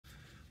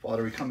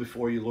Father, we come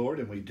before you, Lord,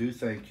 and we do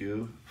thank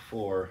you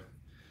for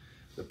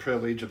the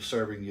privilege of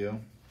serving you.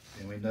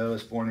 And we know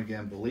as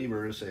born-again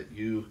believers that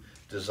you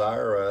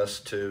desire us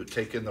to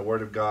take in the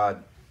Word of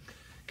God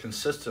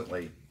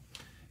consistently.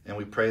 And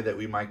we pray that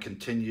we might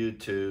continue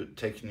to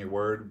take in your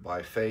Word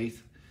by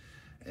faith.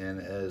 And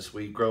as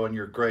we grow in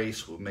your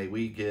grace, may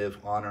we give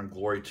honor and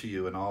glory to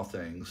you in all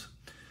things.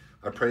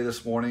 I pray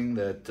this morning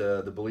that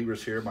the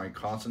believers here might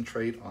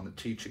concentrate on the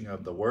teaching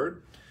of the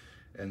Word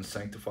and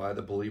sanctify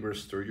the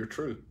believers through your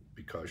truth,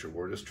 because your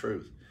Word is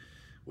truth.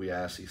 We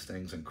ask these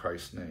things in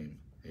Christ's name.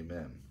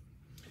 Amen.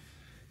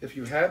 If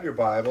you have your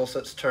Bibles,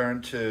 let's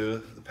turn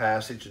to the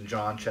passage in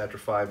John chapter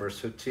 5, verse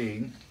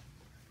 15.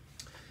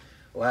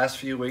 The last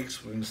few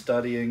weeks we've been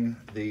studying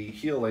the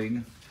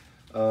healing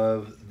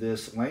of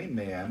this lame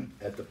man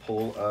at the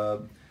pool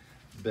of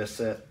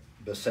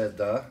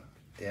Bethesda.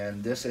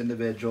 And this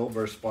individual,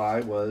 verse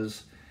 5,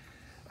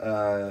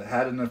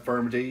 had an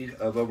infirmity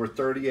of over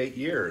 38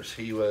 years.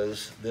 He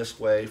was this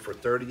way for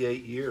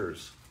 38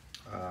 years.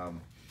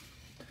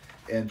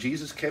 And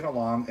Jesus came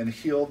along and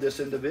healed this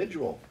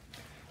individual.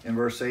 In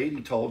verse 8,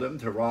 he told him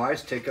to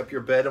rise, take up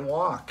your bed, and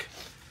walk.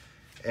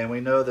 And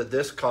we know that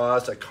this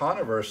caused a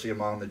controversy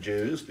among the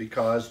Jews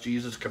because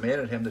Jesus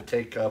commanded him to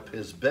take up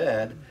his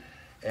bed,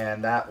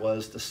 and that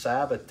was the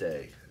Sabbath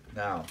day.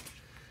 Now,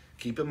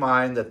 keep in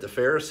mind that the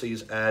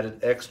Pharisees added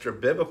extra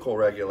biblical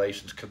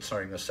regulations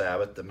concerning the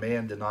Sabbath. The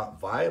man did not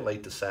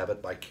violate the Sabbath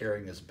by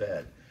carrying his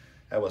bed.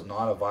 That was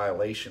not a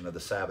violation of the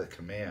Sabbath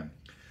command.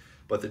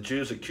 But the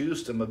Jews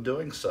accused him of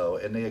doing so,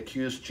 and they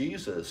accused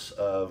Jesus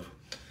of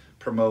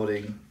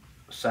promoting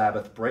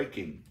Sabbath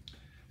breaking.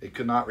 They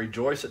could not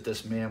rejoice that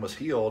this man was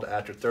healed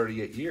after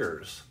 38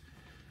 years.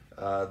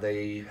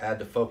 They had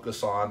to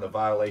focus on the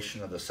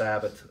violation of the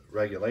Sabbath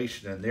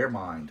regulation in their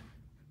mind.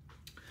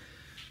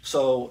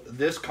 So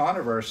this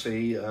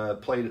controversy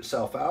played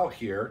itself out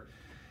here.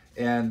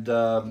 And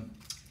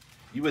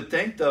you would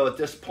think, though, at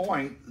this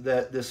point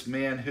that this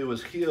man who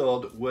was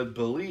healed would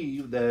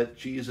believe that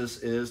Jesus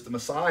is the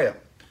Messiah.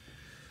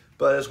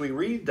 But as we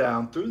read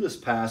down through this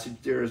passage,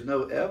 there is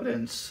no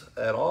evidence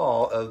at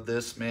all of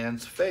this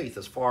man's faith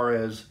as far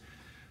as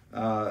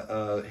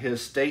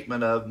his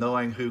statement of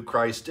knowing who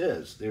Christ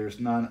is. There's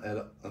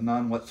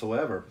none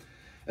whatsoever.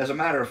 As a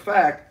matter of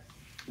fact,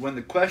 when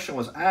the question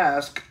was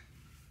asked,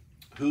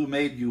 who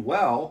made you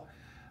well,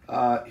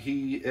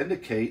 he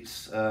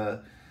indicates,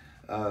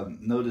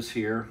 notice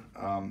here,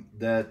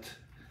 that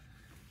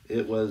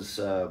it was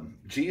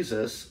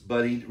Jesus,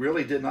 but he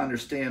really didn't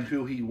understand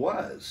who he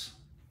was.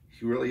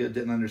 He really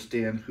didn't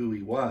understand who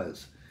he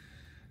was.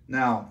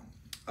 Now,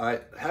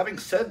 having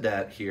said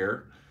that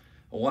here,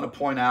 I want to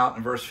point out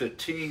in verse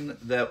 15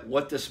 that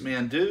what this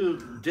man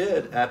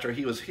did after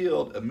he was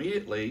healed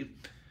immediately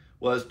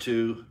was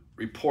to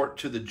report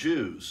to the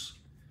Jews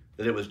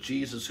that it was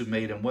Jesus who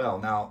made him well.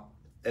 Now,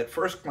 at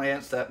first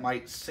glance, that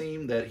might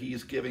seem that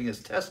he's giving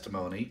his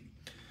testimony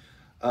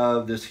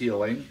of this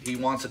healing. He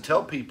wants to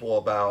tell people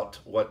about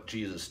what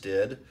Jesus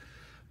did,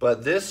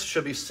 but this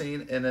should be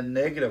seen in a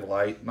negative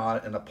light,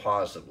 not in a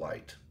positive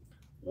light,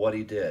 what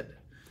he did.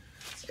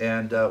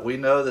 And we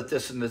know that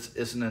this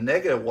is in a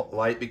negative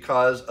light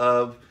because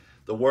of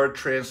the word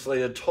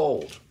translated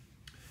told.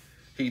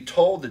 He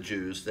told the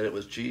Jews that it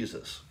was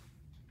Jesus.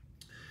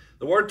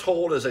 The word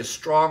told is a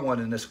strong one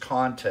in this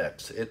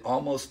context. It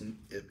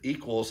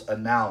equals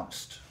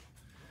announced.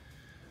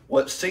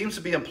 What seems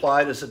to be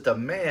implied is that the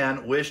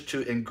man wished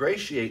to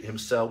ingratiate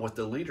himself with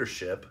the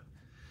leadership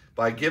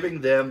by giving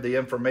them the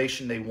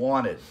information they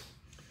wanted.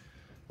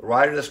 The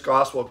writer of this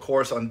gospel, of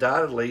course,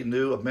 undoubtedly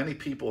knew of many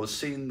people who had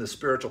seen the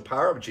spiritual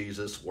power of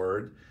Jesus'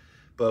 word,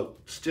 but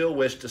still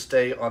wished to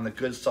stay on the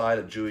good side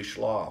of Jewish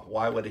law.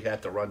 Why would he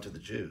have to run to the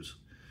Jews?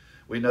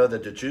 We know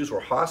that the Jews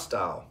were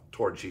hostile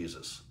toward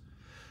Jesus,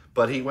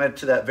 but he went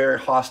to that very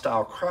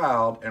hostile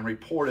crowd and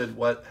reported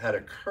what had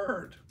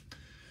occurred.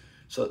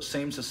 So it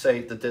seems to say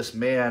that this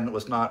man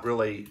was not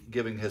really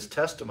giving his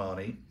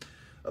testimony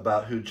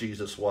about who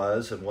Jesus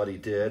was and what he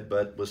did,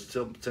 but was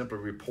still simply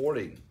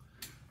reporting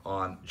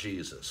on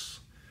Jesus.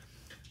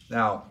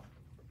 Now,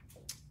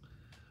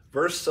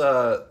 verse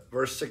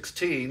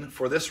 16,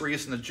 for this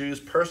reason the Jews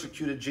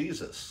persecuted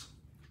Jesus.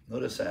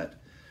 Notice that.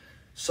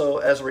 So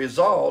as a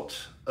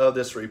result of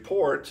this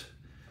report,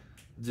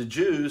 the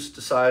Jews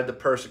decided to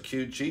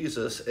persecute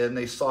Jesus, and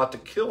they sought to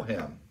kill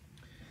him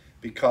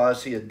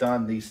because he had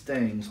done these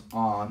things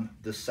on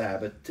the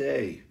Sabbath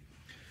day.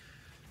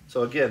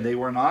 So again, they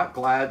were not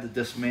glad that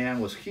this man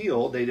was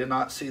healed. They did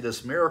not see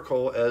this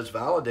miracle as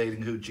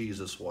validating who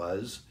Jesus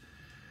was.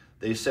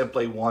 They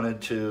simply wanted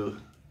to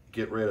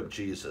get rid of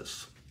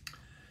Jesus.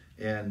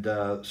 And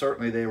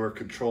certainly they were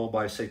controlled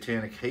by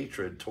satanic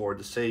hatred toward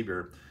the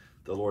Savior,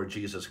 the Lord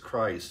Jesus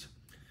Christ.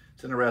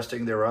 It's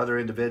interesting, there were other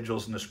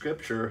individuals in the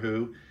scripture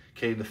who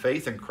came to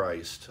faith in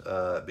Christ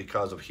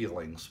because of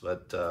healings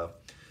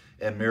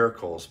and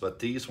miracles. But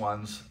these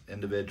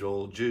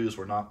individual Jews,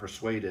 were not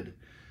persuaded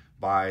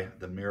by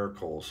the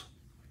miracles.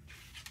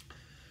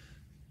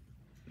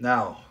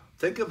 Now,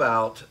 think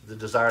about the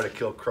desire to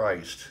kill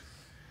Christ.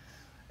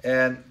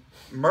 And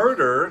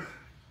murder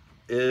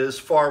is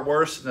far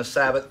worse than a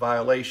Sabbath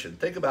violation.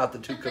 Think about the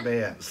two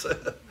commands.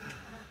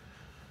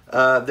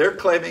 They're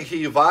claiming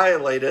he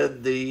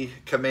violated the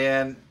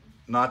command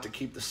not to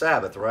keep the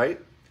Sabbath, right?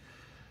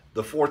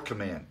 The fourth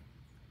command.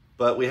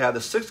 But we have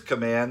the sixth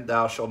command,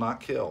 thou shalt not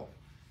kill.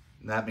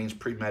 And that means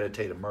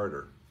premeditated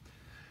murder.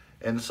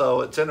 And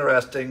so it's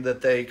interesting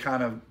that they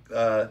kind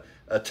of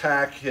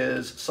attack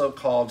his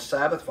so-called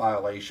Sabbath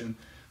violation,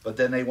 but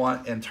then they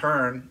want in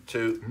turn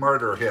to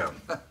murder him.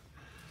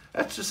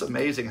 That's just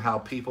amazing how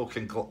people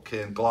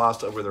can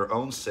gloss over their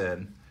own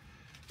sin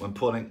when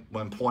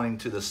pointing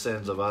to the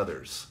sins of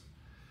others.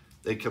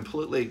 They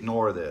completely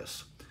ignore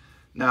this.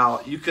 Now,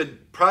 you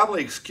could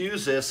probably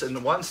excuse this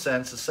in one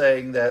sense as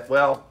saying that,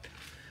 well,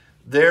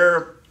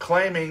 they're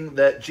claiming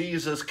that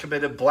Jesus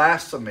committed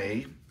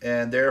blasphemy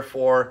and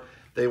therefore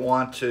they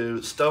want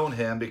to stone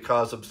him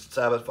because of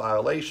Sabbath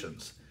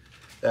violations.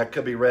 That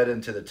could be read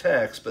into the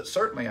text, but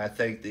certainly I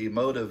think the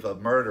motive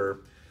of murder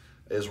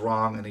is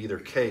wrong in either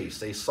case.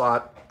 They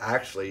sought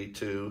actually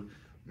to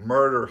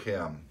murder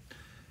him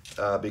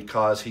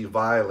because he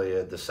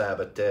violated the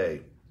Sabbath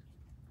day.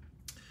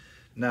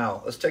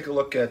 Now, let's take a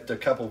look at a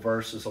couple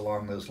verses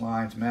along those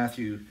lines.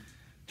 Matthew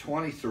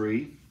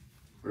 23,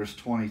 verse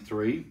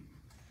 23.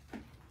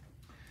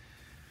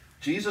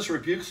 Jesus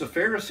rebukes the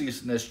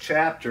Pharisees in this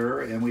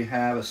chapter, and we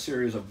have a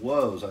series of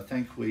woes. I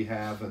think we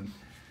haven't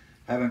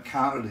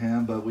counted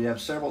him, but we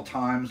have several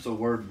times the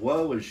word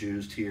woe is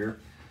used here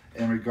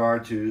in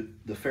regard to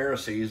the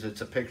Pharisees. It's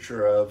a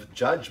picture of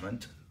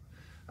judgment,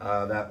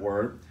 that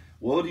word.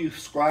 Woe to you,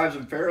 scribes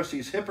and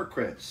Pharisees,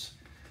 hypocrites!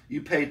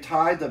 You pay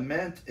tithe of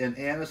mint and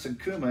anise and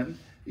cumin.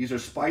 These are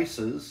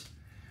spices.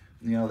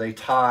 You know, they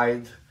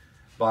tithe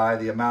by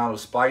the amount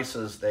of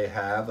spices they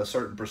have, a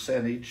certain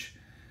percentage.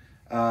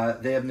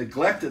 They have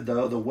neglected,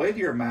 though, the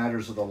weightier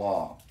matters of the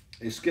law.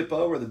 They skip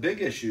over the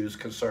big issues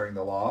concerning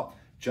the law: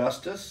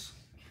 justice,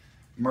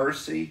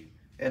 mercy,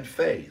 and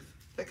faith.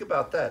 Think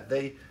about that.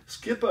 They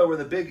skip over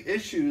the big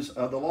issues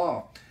of the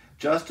law: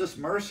 justice,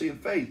 mercy, and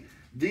faith.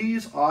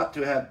 These ought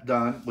to have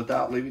done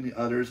without leaving the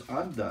others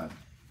undone.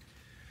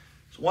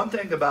 So one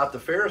thing about the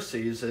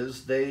Pharisees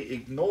is they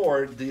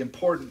ignored the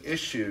important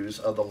issues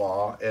of the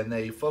law and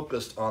they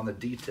focused on the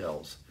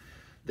details.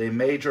 They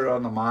majored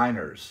on the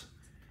minors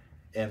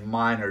and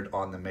minored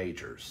on the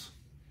majors.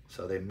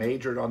 So they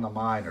majored on the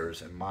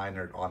minors and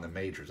minored on the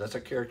majors. That's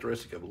a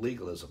characteristic of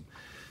legalism.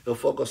 They'll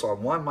focus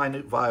on one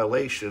minute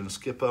violation,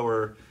 skip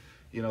over,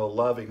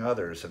 loving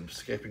others, and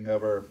skipping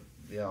over,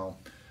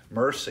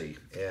 mercy.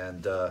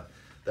 And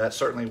that's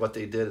certainly what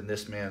they did in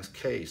this man's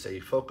case.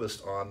 They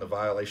focused on the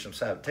violation of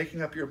Sabbath,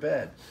 taking up your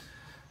bed.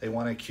 They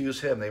want to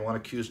accuse him. They want to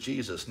accuse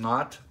Jesus,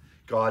 not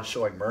God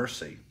showing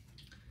mercy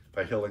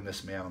by healing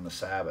this man on the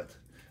Sabbath.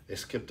 They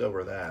skipped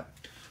over that.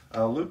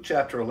 Luke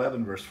chapter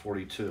 11, verse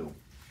 42.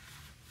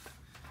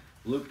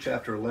 Luke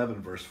chapter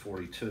 11, verse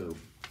 42.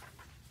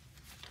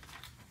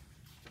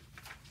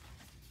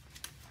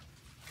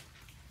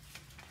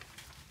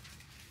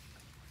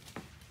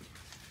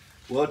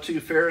 Woe to you,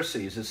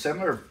 Pharisees. A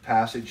similar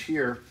passage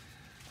here,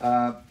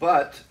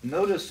 but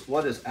notice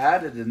what is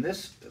added in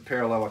this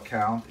parallel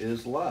account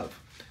is love.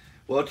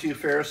 Woe to you,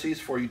 Pharisees,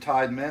 for you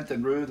tithe mint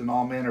and rue and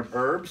all manner of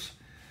herbs,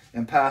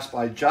 and pass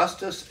by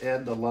justice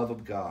and the love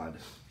of God.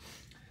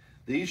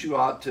 These you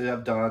ought to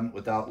have done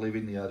without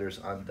leaving the others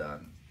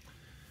undone.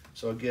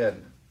 So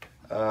again,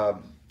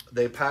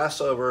 they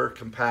pass over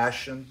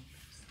compassion,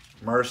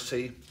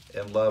 mercy,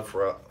 and love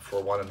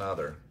for one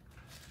another.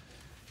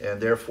 And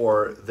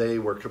therefore, they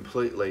were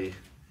completely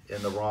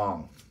in the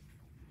wrong.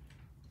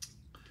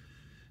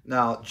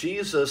 Now,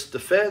 Jesus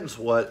defends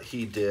what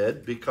he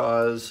did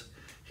because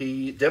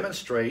he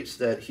demonstrates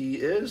that he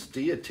is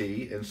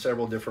deity in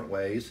several different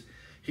ways.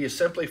 He is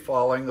simply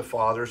following the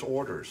Father's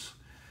orders.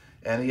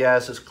 And he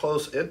has this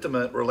close,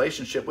 intimate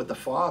relationship with the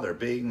Father,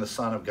 being the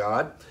Son of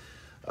God.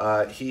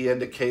 He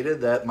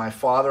indicated that my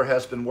Father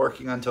has been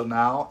working until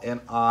now,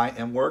 and I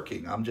am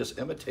working. I'm just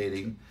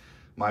imitating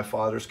my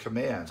Father's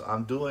commands.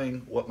 I'm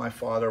doing what my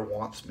Father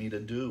wants me to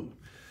do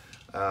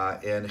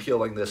in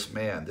healing this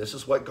man. This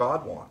is what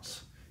God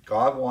wants.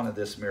 God wanted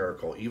this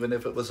miracle, even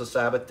if it was a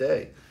Sabbath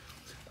day.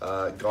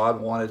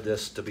 God wanted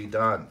this to be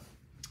done.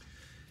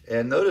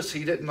 And notice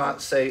he did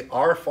not say,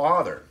 our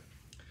Father.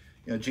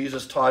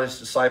 Jesus taught his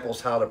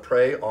disciples how to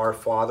pray, our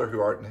Father who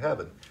art in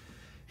heaven.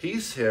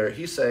 He's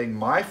saying,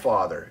 my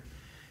Father.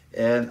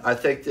 And I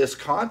think this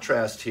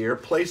contrast here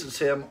places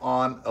him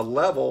on a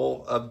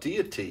level of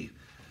deity.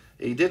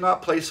 He did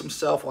not place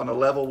himself on a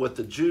level with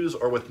the Jews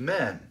or with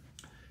men.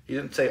 He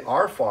didn't say,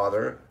 our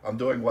Father, I'm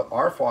doing what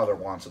our Father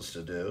wants us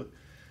to do.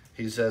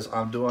 He says,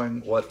 I'm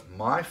doing what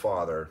my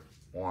Father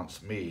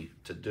wants me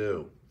to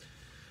do.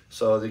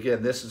 So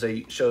again, this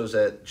shows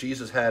that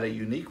Jesus had a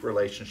unique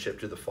relationship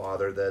to the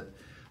Father that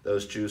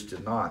those Jews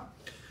did not.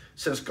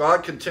 Since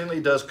God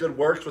continually does good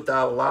works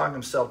without allowing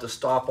himself to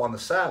stop on the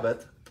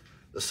Sabbath,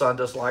 the Son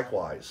does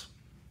likewise.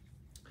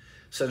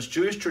 Since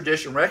Jewish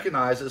tradition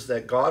recognizes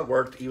that God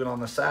worked even on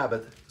the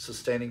Sabbath,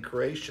 sustaining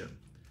creation.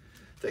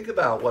 Think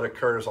about what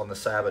occurs on the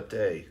Sabbath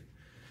day.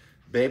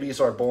 Babies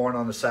are born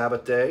on the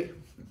Sabbath day.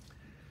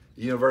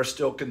 The universe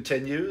still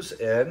continues,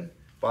 and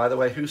by the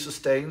way, who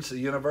sustains the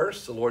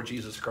universe? The Lord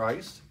Jesus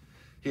Christ.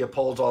 He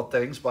upholds all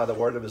things by the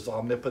word of his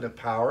omnipotent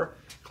power,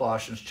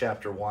 Colossians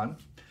chapter 1.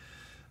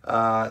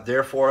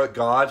 Therefore,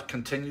 God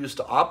continues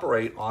to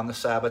operate on the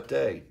Sabbath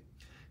day.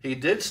 He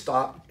did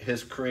stop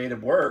his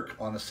creative work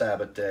on the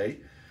Sabbath day,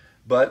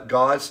 but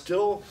God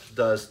still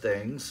does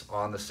things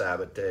on the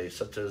Sabbath day,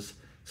 such as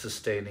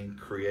sustaining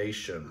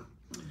creation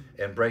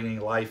and bringing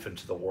life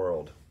into the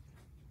world.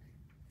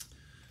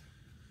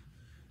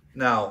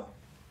 Now,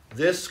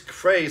 this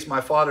phrase, my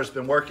Father's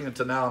been working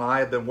until now and I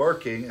have been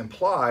working,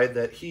 implied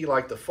that he,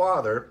 like the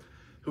Father,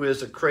 who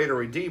is the creator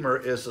redeemer,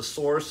 is the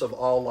source of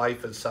all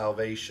life and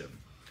salvation.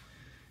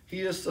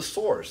 He is the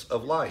source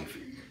of life.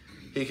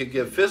 He can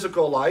give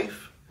physical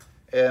life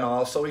and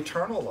also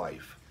eternal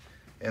life.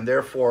 And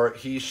therefore,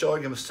 he's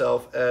showing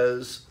himself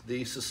as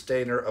the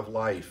sustainer of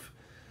life.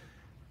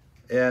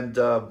 And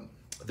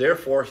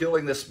therefore,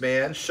 healing this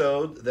man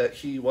showed that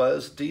he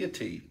was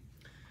deity.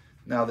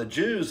 Now, the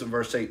Jews in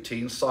verse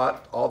 18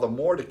 sought all the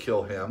more to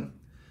kill him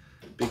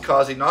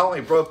because he not only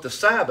broke the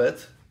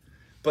Sabbath,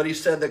 but he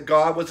said that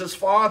God was his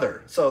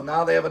Father. So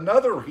now they have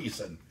another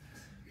reason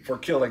for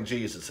killing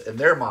Jesus in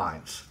their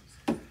minds.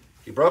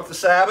 He broke the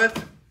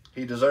Sabbath,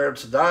 he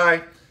deserves to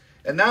die,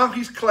 and now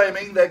he's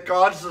claiming that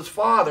God is his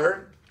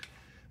Father,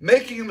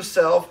 making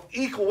himself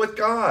equal with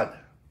God.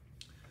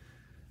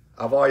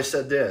 I've always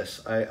said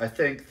this. I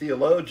think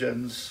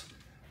theologians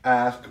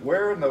ask,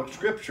 where in the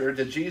scripture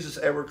did Jesus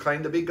ever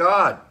claim to be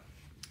God?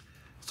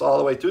 It's all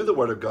the way through the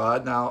Word of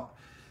God. Now,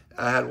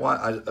 I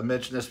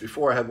mentioned this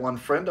before, I had one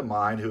friend of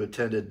mine who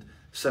attended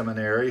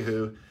seminary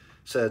who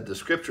said the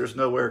scriptures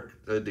nowhere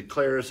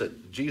declares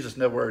that Jesus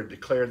nowhere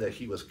declared that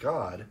he was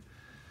God.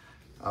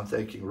 I'm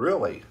thinking,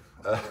 really?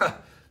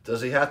 Does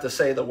he have to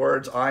say the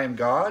words, I am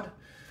God?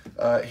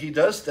 He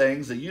does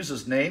things, he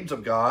uses names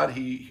of God,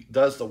 he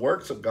does the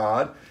works of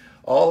God.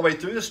 All the way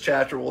through this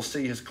chapter, we'll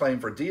see his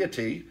claim for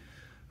deity.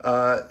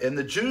 And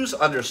the Jews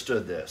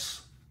understood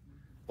this.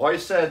 Well, he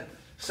said,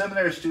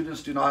 seminary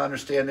students do not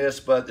understand this,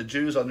 but the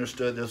Jews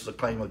understood this as a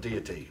claim of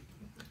deity.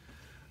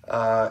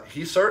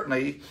 He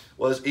certainly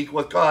was equal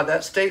with God.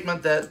 That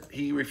statement that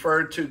he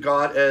referred to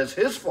God as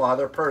his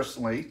Father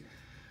personally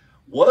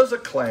was a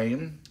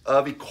claim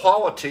of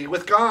equality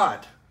with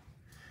God.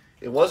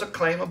 It was a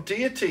claim of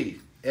deity.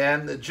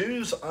 And the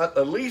Jews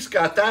at least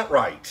got that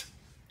right.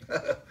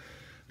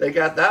 They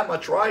got that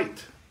much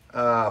right.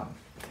 And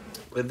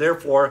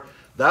therefore,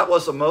 that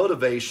was a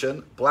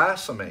motivation,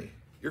 blasphemy.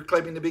 You're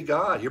claiming to be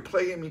God. You're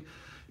claiming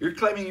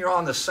you're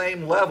on the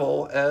same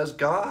level as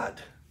God.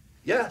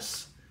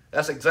 Yes,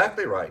 that's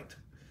exactly right.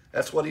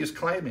 That's what he's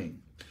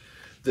claiming.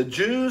 The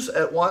Jews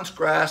at once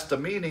grasped the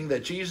meaning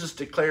that Jesus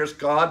declares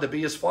God to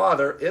be his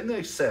Father in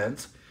a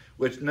sense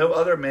which no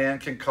other man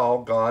can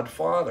call God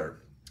Father.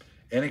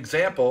 An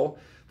example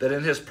that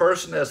in his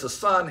person as the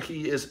Son,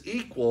 he is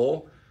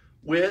equal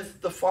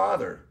with the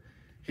Father.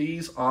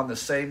 He's on the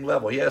same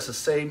level. He has the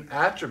same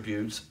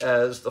attributes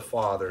as the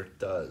Father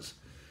does.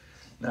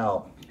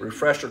 Now,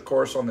 refresher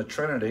course on the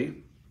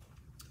Trinity.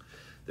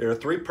 There are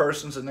three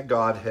persons in the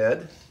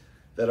Godhead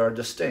that are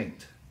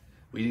distinct.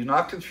 We do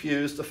not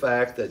confuse the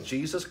fact that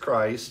Jesus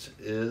Christ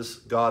is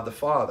God the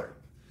Father.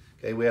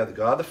 Okay, we have the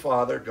God the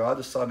Father, God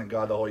the Son, and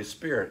God the Holy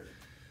Spirit.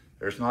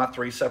 There's not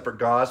three separate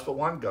gods, but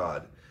one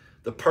God.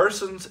 The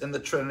persons in the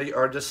Trinity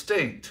are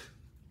distinct.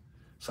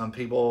 Some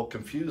people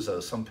confuse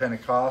those. Some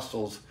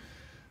Pentecostals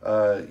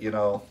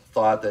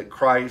thought that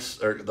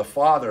Christ or the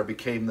Father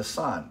became the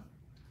Son.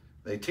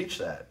 They teach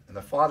that. And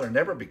the Father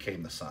never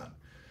became the Son.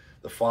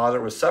 The Father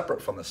was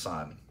separate from the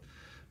Son.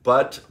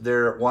 But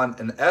they're one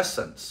in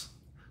essence.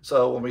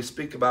 So when we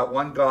speak about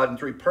one God in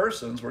three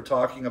persons, we're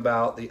talking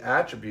about the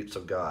attributes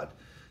of God.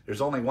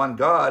 There's only one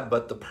God,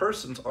 but the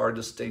persons are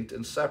distinct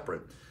and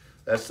separate.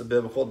 That's the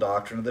biblical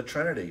doctrine of the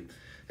Trinity.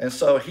 And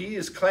so he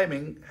is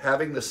claiming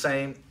having the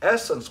same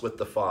essence with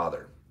the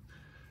Father,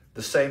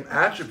 the same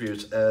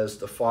attributes as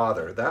the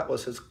Father. That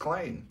was his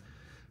claim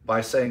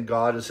by saying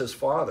God is his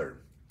Father.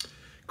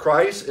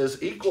 Christ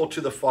is equal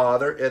to the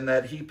Father in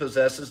that he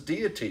possesses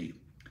deity,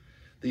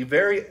 the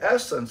very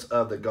essence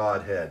of the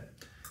Godhead.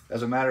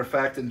 As a matter of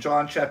fact, in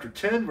John chapter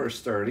 10, verse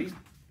 30,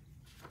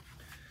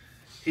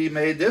 he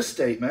made this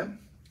statement,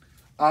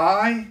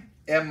 I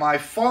and my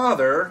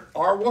Father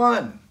are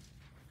one.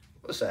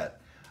 What's that?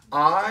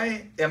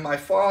 I and my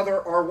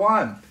Father are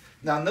one.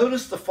 Now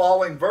notice the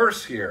following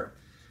verse here.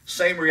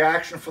 Same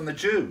reaction from the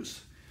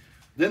Jews.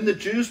 Then the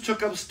Jews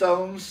took up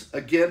stones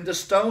again to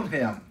stone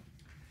him.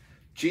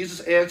 Jesus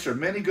answered,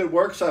 many good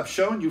works I've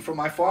shown you from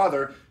my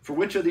Father. For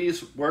which of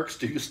these works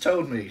do you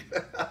stone me?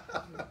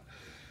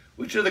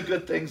 Which are the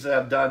good things that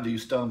I've done do you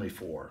stone me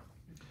for?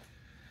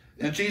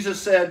 And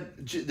Jesus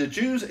said, the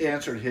Jews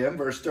answered him,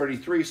 verse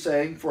 33,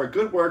 saying, for a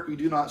good work we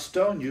do not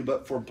stone you,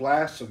 but for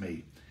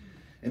blasphemy.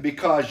 And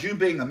because you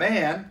being a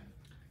man,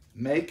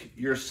 make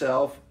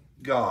yourself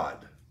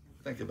God.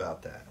 Think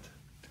about that.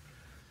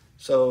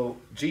 So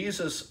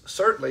Jesus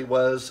certainly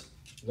was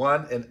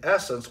one in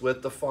essence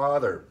with the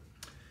Father.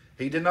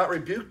 He did not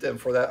rebuke them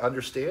for that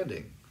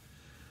understanding.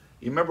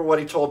 You remember what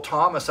he told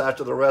Thomas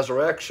after the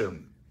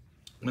resurrection,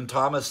 when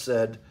Thomas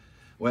said,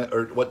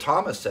 what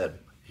Thomas said.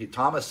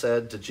 Thomas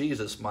said to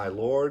Jesus, "My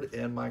Lord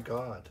and my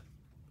God,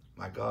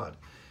 my God."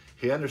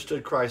 He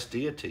understood Christ's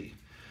deity,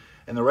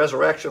 and the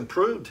resurrection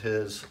proved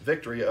his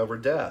victory over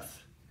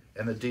death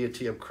and the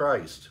deity of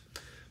Christ.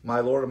 My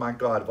Lord and my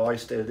God. I've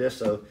always stated this.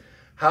 So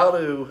how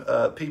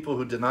do people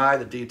who deny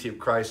the deity of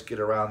Christ get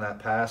around that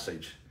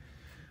passage?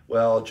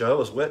 Well,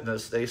 Jehovah's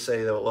Witness, they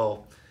say that,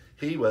 well,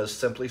 he was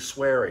simply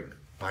swearing,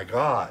 "My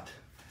God."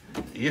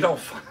 You don't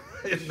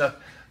find,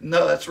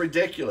 no, that's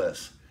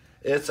ridiculous.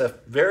 It's a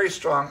very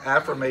strong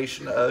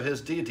affirmation of his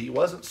deity. He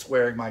wasn't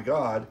swearing, "My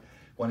God,"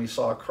 when he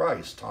saw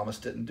Christ. Thomas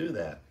didn't do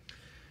that.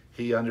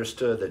 He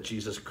understood that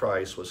Jesus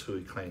Christ was who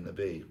he claimed to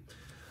be.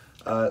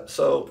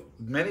 So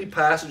many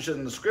passages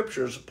in the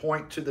scriptures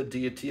point to the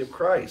deity of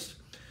Christ.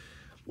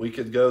 We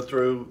could go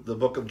through the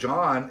book of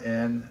John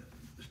and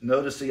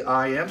notice the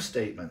 "I am"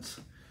 statements.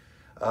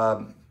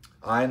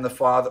 I and the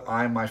Father,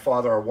 I and my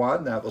Father are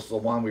one. That was the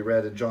one we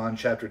read in John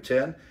chapter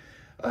 10.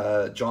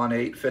 John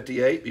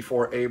 8:58,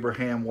 before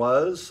Abraham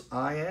was,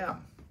 I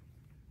am.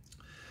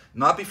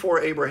 Not before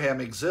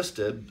Abraham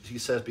existed. He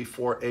says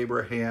before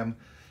Abraham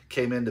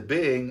came into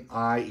being,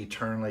 I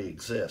eternally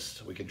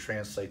exist. We can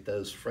translate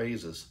those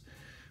phrases.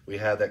 We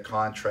have that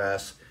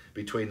contrast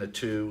between the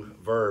two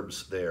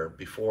verbs there.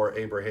 Before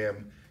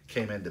Abraham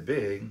came into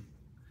being,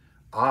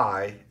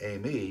 I,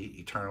 eimi,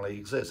 eternally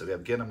exist. If we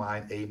have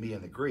genomai, eimi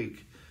in the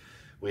Greek,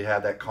 we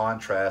have that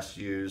contrast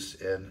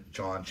used in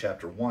John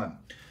chapter 1.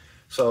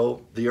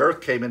 So the earth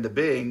came into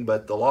being,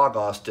 but the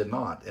Logos did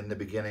not. In the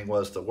beginning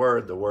was the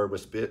Word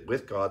was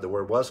with God, the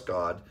Word was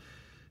God.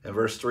 In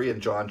verse 3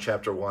 in John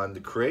chapter 1, the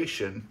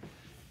creation,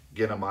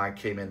 genomai,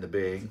 came into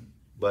being,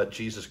 but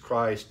Jesus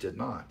Christ did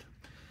not.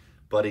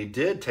 But he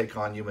did take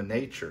on human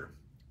nature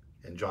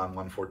in John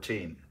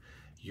 1:14.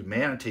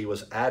 Humanity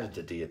was added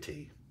to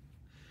deity.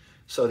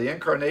 So the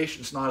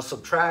incarnation is not a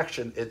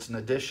subtraction, it's an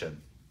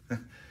addition.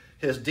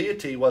 His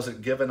deity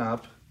wasn't given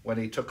up when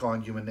he took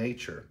on human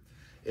nature.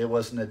 It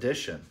was an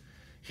addition.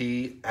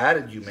 He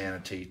added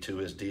humanity to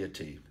his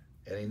deity,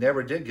 and he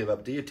never did give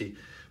up deity.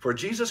 For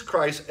Jesus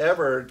Christ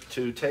ever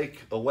to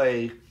take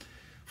away,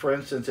 for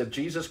instance, if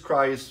Jesus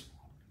Christ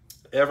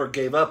ever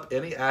gave up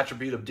any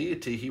attribute of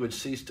deity, he would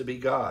cease to be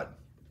God.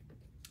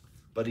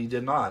 But he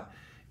did not.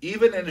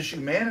 Even in his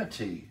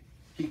humanity,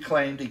 he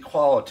claimed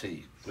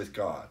equality with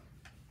God.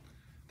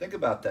 Think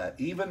about that.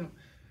 Even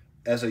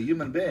as a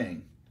human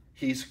being,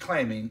 he's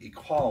claiming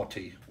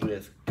equality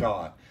with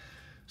God.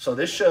 So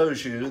this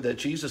shows you that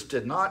Jesus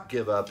did not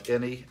give up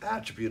any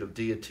attribute of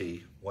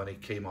deity when he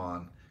came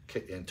on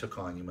and took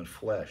on human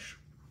flesh.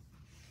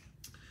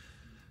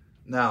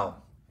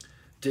 Now,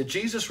 did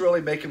Jesus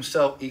really make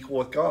himself equal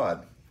with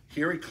God?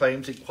 Here he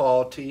claims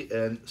equality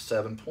in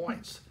 7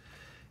 points.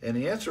 And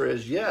the answer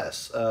is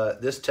yes.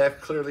 This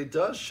text clearly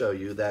does show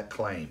you that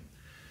claim.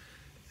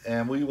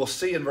 And we will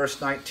see in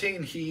verse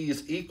 19, he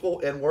is equal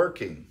in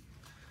working.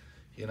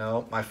 You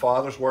know, my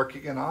Father's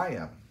working and I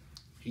am.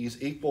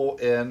 He's equal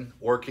in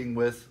working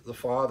with the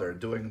Father,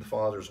 doing the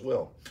Father's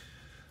will.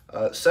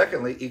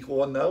 Secondly,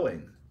 equal in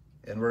knowing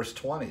in verse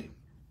 20.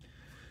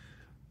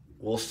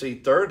 We'll see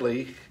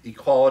thirdly,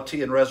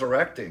 equality in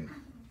resurrecting.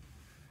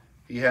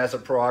 He has a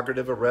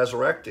prerogative of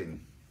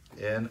resurrecting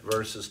in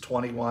verses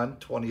 21,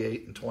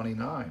 28, and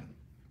 29.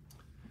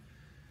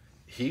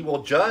 He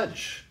will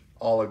judge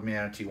all of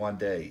humanity one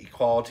day,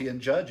 equality in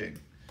judging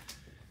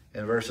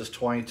in verses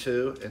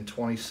 22 and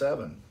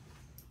 27.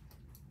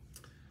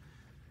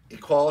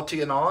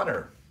 Equality in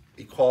honor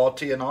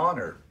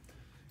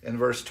in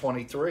verse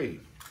 23.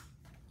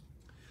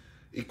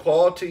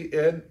 Equality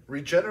in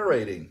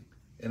regenerating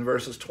in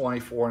verses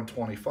 24 and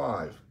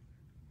 25.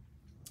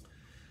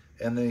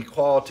 And the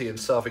equality in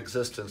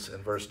self-existence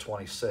in verse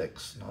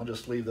 26. And I'll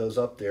just leave those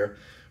up there.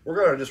 We're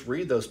going to just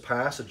read those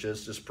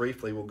passages just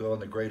briefly. We'll go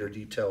into greater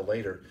detail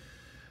later.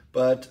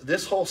 But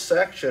this whole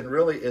section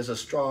really is a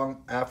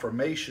strong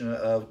affirmation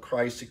of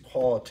Christ's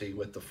equality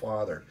with the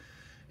Father.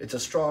 It's a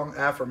strong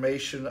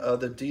affirmation of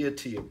the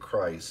deity of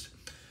Christ.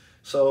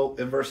 So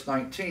in verse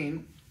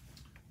 19,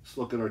 let's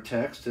look at our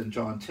text in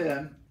John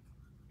 10.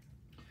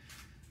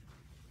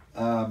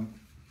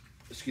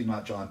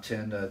 Not John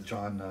 10,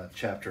 John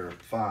chapter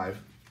 5,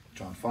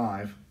 John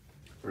 5,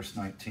 verse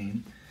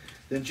 19.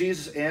 Then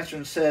Jesus answered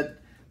and said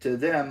to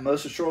them,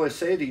 most assuredly I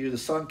say to you, the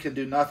Son can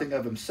do nothing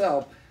of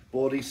himself, but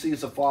what he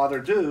sees the Father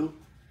do.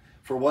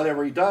 For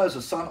whatever he does,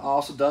 the Son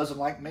also does in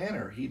like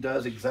manner. He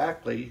does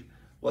exactly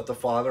what the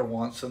Father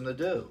wants him to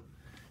do.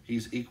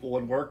 He's equal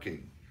in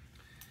working.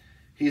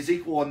 He's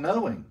equal in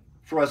knowing.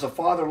 For as the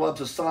Father loves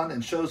the Son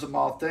and shows him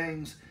all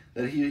things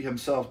that he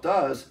himself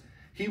does,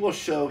 he will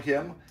show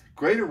him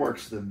greater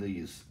works than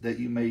these, that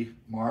you may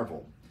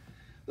marvel.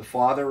 The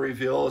Father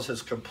reveals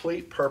his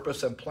complete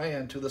purpose and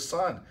plan to the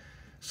Son,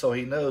 so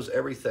he knows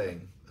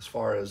everything as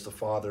far as the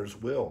Father's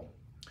will.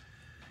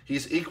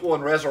 He's equal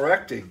in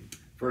resurrecting.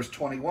 Verse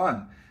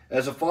 21,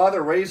 as the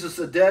Father raises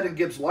the dead and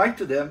gives life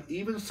to them,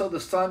 even so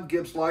the Son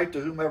gives life to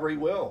whomever he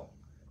will.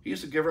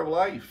 He's the giver of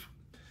life.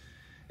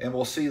 And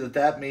we'll see that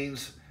that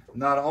means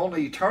not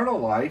only eternal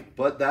life,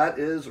 but that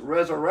is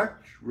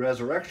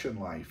resurrection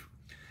life.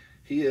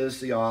 He is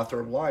the author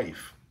of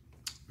life.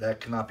 That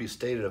cannot be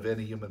stated of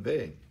any human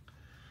being.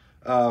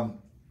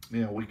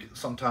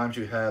 Sometimes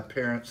you have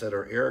parents that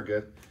are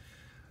arrogant,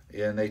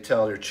 and they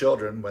tell their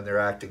children when they're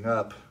acting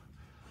up,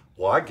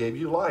 well, I gave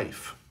you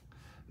life.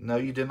 No,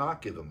 you did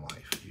not give them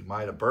life. You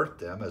might have birthed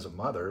them as a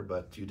mother,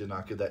 but you did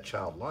not give that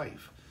child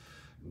life.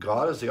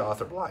 God is the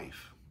author of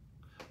life.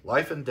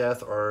 Life and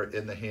death are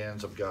in the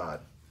hands of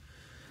God.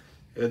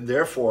 And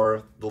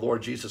therefore, the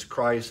Lord Jesus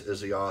Christ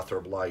is the author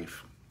of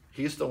life.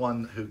 He's the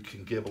one who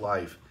can give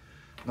life,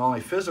 not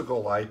only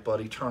physical life,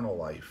 but eternal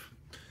life.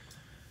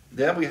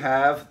 Then we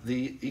have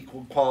the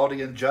equal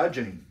quality in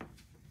judging.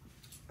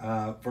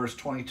 Verse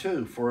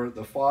 22, for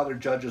the Father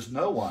judges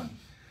no one,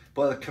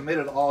 but hath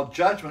committed all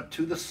judgment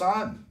to the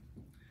Son,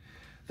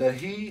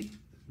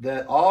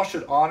 that all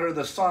should honor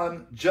the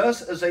Son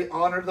just as they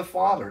honor the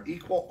Father.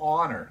 Equal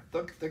honor.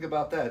 Think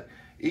about that.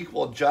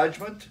 Equal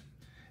judgment,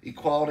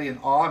 equality in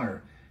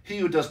honor. He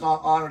who does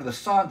not honor the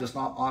Son does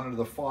not honor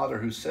the Father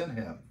who sent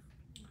him.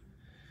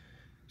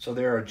 So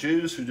there are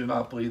Jews who do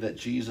not believe that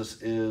Jesus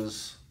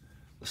is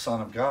the Son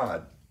of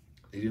God.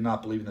 They do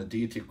not believe in the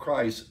deity of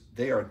Christ.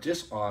 They are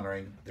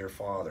dishonoring their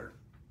Father.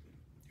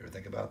 You ever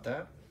think about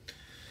that?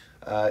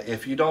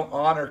 If you don't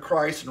honor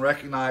Christ and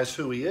recognize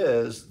who he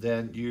is,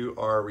 then you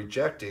are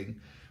rejecting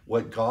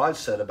what God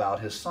said about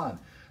his Son.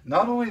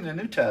 Not only in the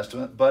New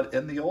Testament, but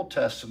in the Old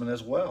Testament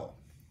as well.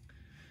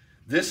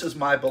 This is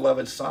my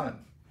beloved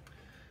Son.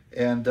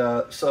 And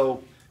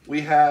so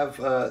we have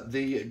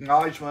the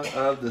acknowledgement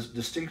of the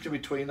distinction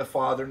between the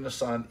Father and the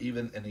Son,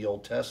 even in the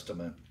Old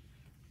Testament.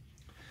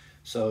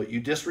 So you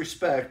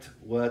disrespect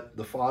what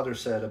the Father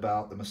said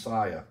about the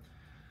Messiah,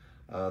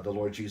 the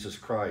Lord Jesus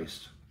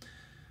Christ.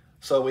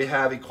 So we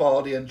have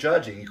equality in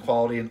judging,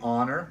 equality in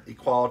honor,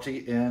 equality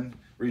in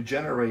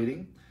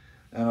regenerating.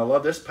 And I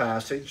love this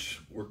passage.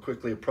 We're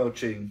quickly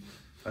approaching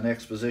an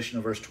exposition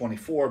of verse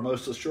 24.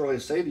 Most assuredly I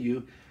say to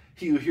you,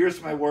 he who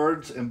hears my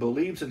words and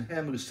believes in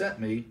him who sent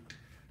me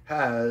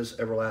has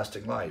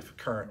everlasting life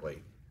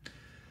currently.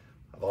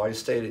 I've always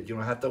stated you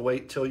don't have to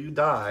wait till you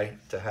die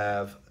to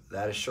have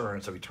that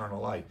assurance of eternal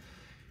life.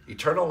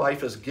 Eternal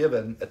life is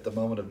given at the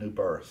moment of new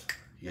birth.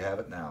 You have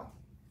it now.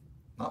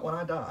 Not when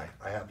I die.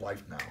 I have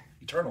life now.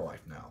 Eternal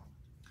life now.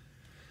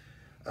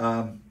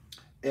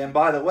 And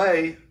by the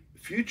way,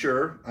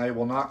 future, I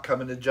will not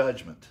come into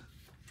judgment.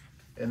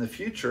 In the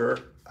future,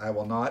 I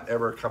will not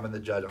ever come into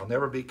judgment. I'll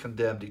never be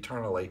condemned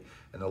eternally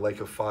in the lake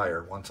of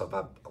fire once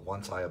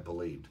I have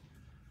believed.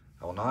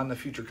 I will not in the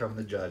future come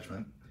into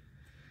judgment.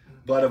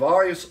 But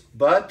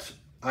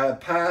I have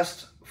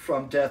passed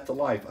from death to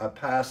life. I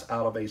passed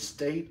out of a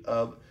state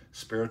of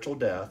spiritual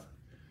death,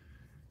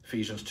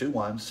 Ephesians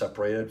 2:1,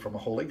 separated from a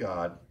holy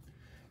God,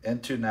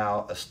 into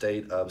now a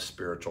state of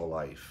spiritual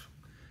life.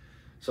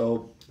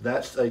 So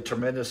that's a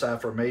tremendous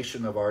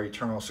affirmation of our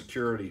eternal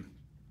security.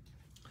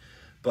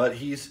 But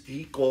he's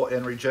equal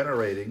and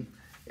regenerating.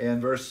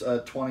 In verse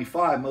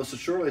 25, most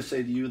assuredly I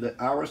say to you that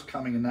hour is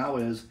coming and now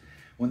is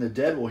when the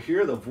dead will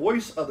hear the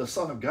voice of the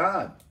Son of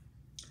God,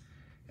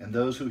 and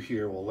those who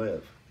hear will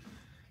live.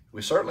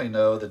 We certainly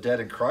know the dead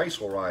in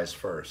Christ will rise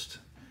first.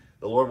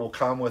 The Lord will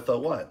come with a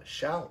what?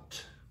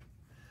 Shout.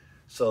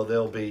 So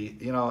there'll be,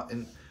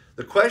 and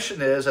the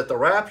question is at the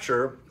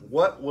rapture,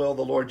 what will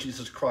the Lord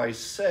Jesus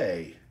Christ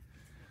say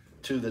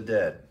to the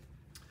dead?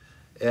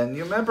 And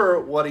you remember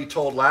what he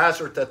told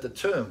Lazarus at the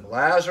tomb.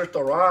 Lazarus,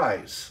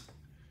 arise,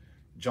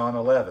 John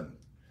 11.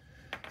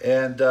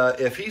 And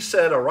if he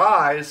said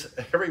arise,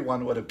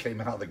 everyone would have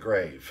came out of the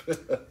grave.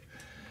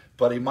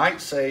 But he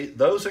might say,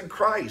 those in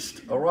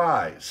Christ,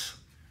 arise,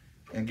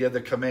 and give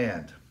the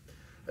command.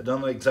 I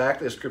don't know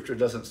exactly, the scripture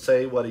doesn't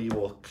say what he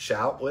will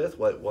shout with,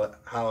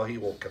 how he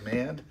will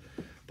command,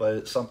 but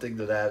it's something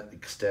to that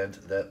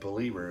extent that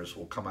believers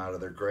will come out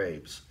of their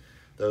graves,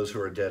 those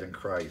who are dead in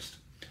Christ.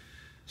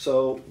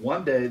 So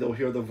one day they'll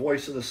hear the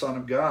voice of the Son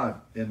of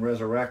God in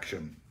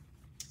resurrection.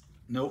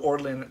 No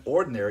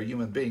ordinary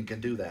human being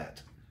can do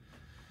that.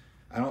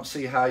 I don't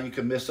see how you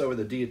can miss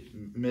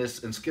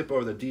and skip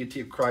over the deity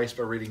of Christ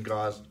by reading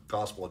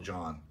Gospel of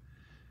John.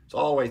 It's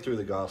all the way through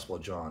the Gospel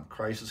of John.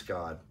 Christ is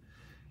God.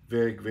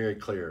 Very, very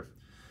clear.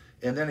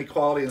 And then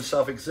equality and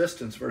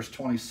self-existence, verse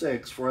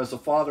 26. For as the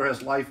Father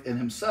has life in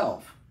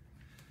himself.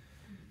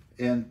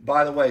 And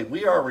by the way,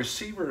 we are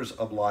receivers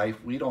of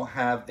life. We don't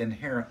have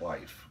inherent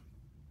life.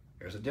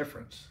 There's a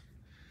difference.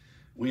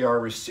 We are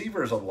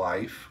receivers of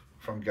life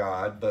from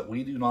God, but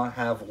we do not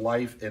have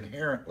life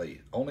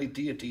inherently. Only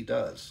deity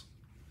does.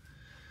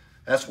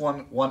 That's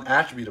one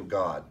attribute of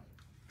God,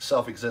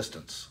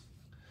 self-existence.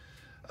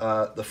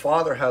 The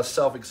Father has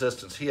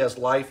self-existence. He has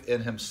life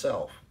in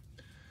himself.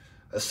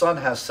 The Son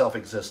has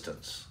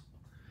self-existence.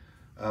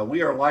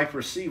 We are life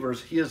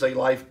receivers. He is a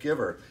life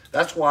giver.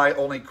 That's why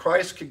only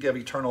Christ can give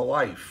eternal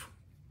life.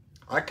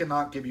 I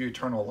cannot give you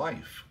eternal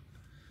life.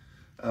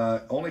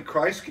 Only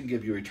Christ can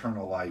give you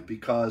eternal life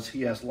because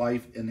he has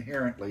life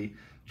inherently,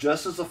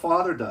 just as the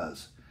Father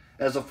does.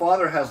 As the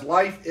Father has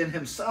life in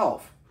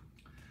himself,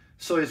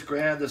 So he's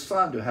granted the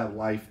Son to have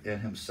life in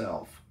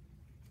himself.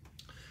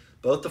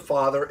 Both the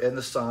Father and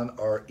the Son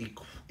are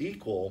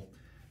equal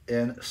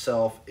in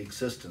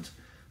self-existence.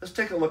 Let's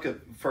take a look at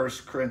 1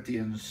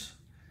 Corinthians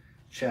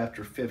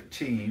chapter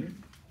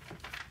 15,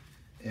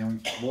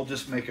 and we'll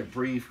just make a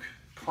brief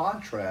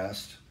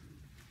contrast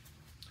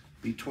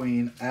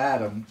between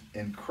Adam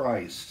and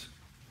Christ.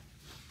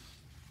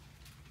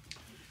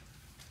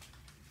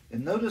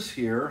 And notice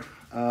here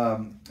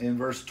in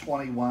verse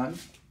 21,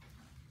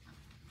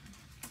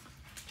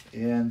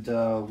 and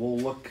we'll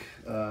look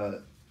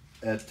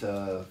at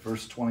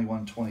verse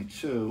 21,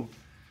 22.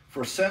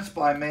 For since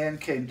by man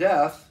came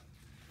death,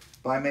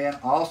 by man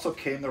also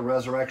came the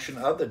resurrection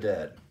of the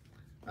dead.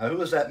 Now, who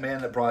was that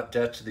man that brought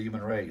death to the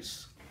human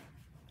race?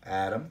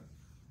 Adam.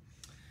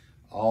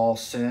 All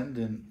sinned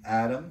in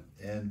Adam,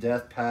 and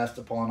death passed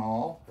upon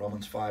all.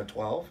 Romans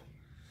 5:12.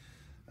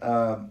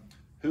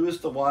 Who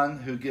is the one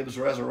who gives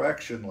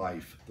resurrection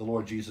life? The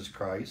Lord Jesus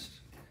Christ.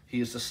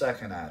 He is the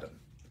second Adam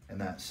in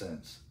that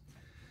sense.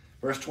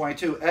 Verse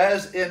 22,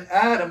 as in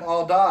Adam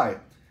all die.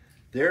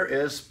 There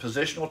is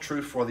positional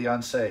truth for the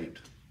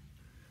unsaved.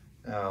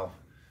 Now,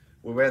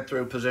 we went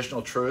through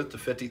positional truth, the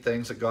 50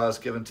 things that God has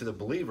given to the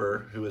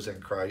believer who is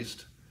in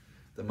Christ,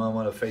 the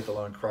moment of faith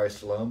alone,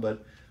 Christ alone.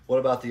 But what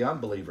about the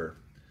unbeliever?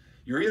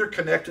 You're either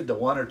connected to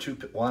one of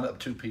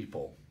two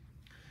people.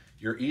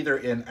 You're either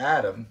in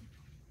Adam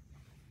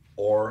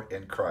or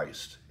in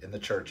Christ in the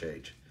church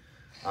age.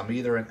 I'm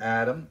either in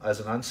Adam. As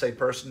an unsaved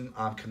person,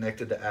 I'm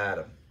connected to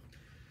Adam,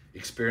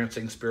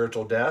 experiencing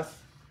spiritual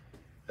death,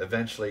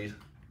 eventually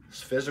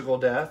physical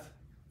death,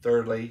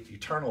 thirdly,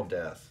 eternal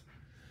death,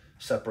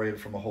 separated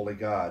from a holy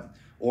God.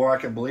 Or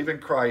I can believe in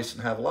Christ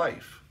and have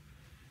life,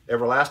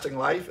 everlasting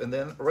life, and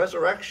then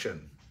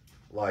resurrection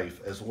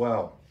life as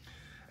well.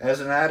 As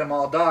in Adam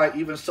all die,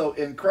 even so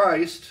in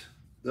Christ,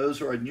 those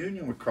who are in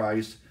union with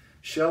Christ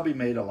shall be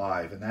made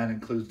alive. And that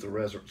includes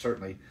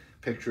certainly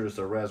pictures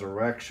the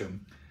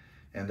resurrection,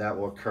 and that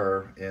will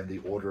occur in the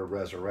order of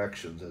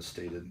resurrections as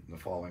stated in the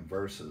following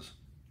verses.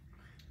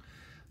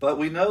 But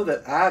we know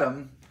that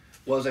Adam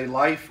was a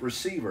life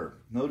receiver.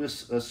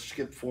 Notice, let's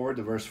skip forward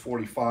to verse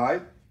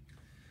 45.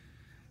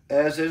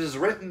 As it is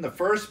written, the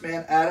first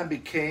man, Adam,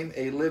 became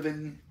a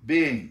living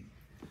being.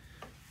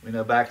 We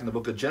know back in the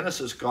book of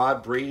Genesis,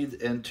 God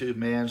breathed into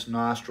man's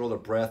nostril the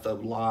breath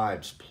of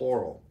lives,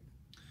 plural.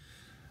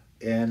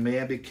 And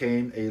man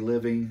became a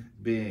living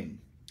being.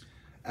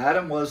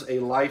 Adam was a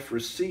life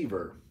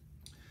receiver.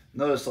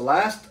 Notice the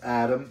last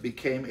Adam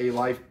became a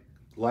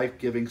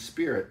life-giving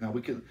spirit. Now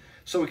we can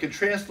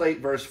translate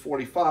verse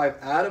 45.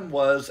 Adam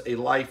was a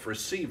life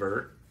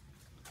receiver.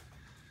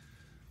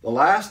 The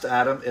last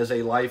Adam is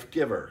a life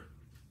giver.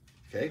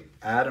 Okay?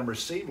 Adam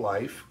received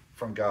life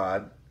from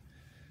God.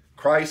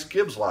 Christ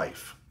gives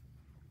life.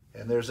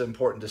 And there's an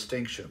important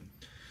distinction.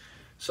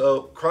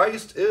 So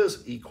Christ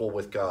is equal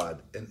with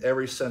God in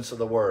every sense of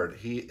the word.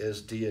 He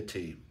is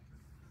deity.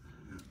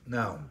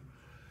 Now,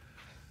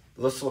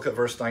 let's look at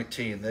verse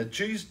 19. Then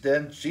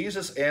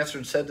Jesus answered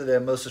and said to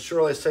them, most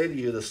assuredly I say to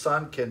you, the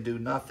Son can do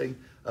nothing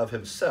of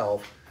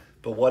himself,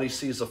 but what he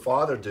sees the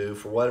Father do,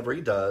 for whatever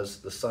he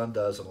does, the Son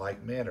does in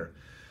like manner.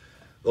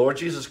 The Lord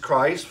Jesus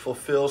Christ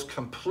fulfills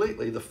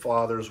completely the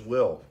Father's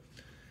will.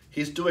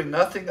 He's doing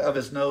nothing of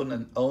his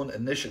own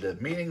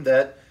initiative, meaning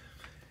that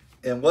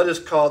in what is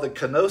called the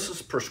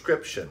kenosis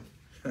prescription,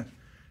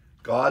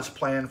 God's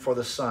plan for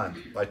the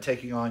Son by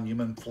taking on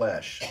human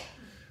flesh.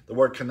 The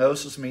word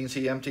kenosis means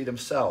he emptied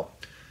himself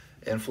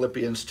in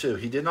Philippians 2.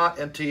 He did not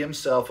empty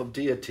himself of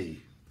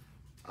deity.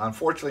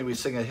 Unfortunately, we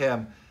sing a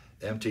hymn,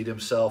 emptied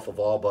himself of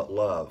all but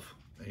love.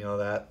 You know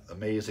that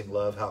amazing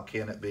love, how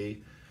can it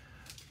be?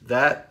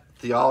 That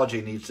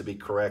theology needs to be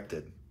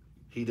corrected.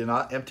 He did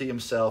not empty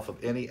himself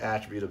of any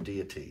attribute of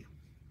deity.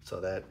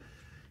 So that,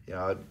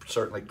 I'd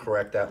certainly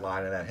correct that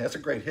line. And that's a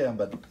great hymn,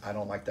 but I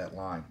don't like that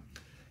line.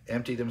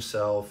 Emptied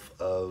himself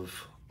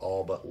of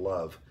all but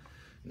love.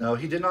 No,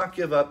 he did not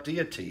give up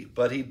deity,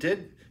 but he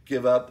did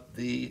give up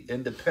the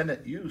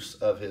independent use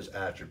of his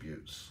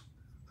attributes.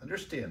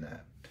 Understand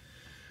that.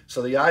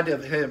 So the idea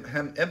of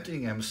him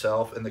emptying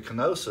himself in the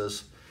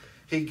kenosis,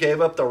 he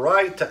gave up the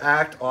right to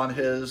act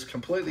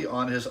completely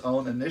on his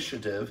own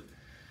initiative.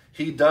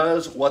 He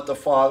does what the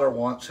Father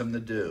wants him to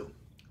do.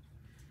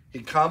 He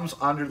comes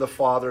under the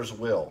Father's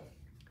will.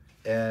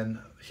 And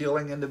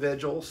healing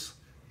individuals,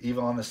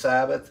 even on the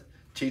Sabbath,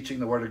 teaching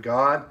the Word of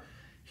God,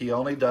 he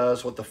only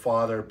does what the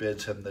Father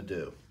bids him to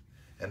do.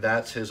 And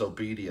that's his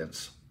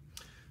obedience.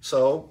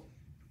 So,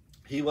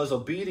 he was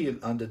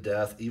obedient unto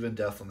death, even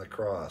death on the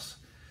cross.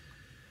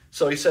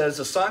 So he says,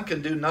 the Son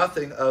can do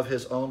nothing of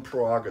his own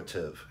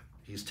prerogative.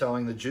 He's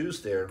telling the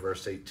Jews there in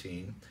verse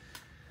 18.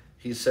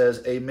 He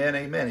says, amen,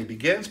 amen. He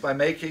begins by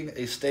making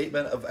a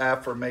statement of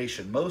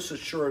affirmation, most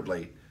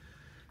assuredly.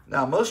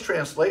 Now, most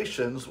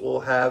translations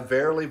will have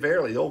verily,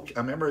 verily. I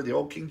remember the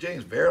old King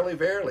James, verily,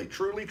 verily,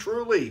 truly,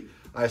 truly,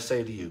 I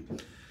say to you.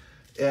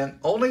 And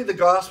only the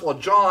Gospel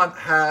of John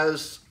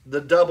has the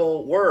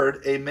double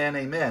word, amen,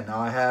 amen.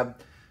 Now,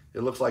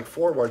 it looks like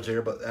 4 words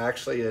here, but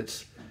actually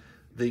it's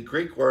The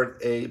Greek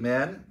word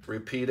amen,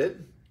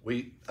 repeated.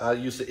 I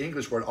use the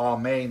English word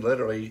amen,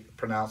 literally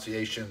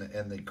pronunciation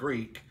in the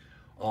Greek,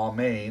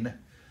 amen,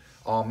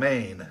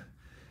 amen.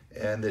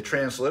 And the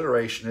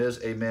transliteration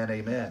is amen,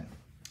 amen,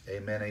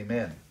 amen,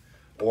 amen.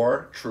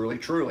 Or truly,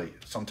 truly.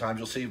 Sometimes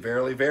you'll see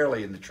verily,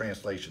 verily in the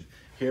translation.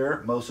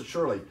 Here, most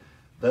assuredly.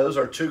 Those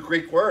are two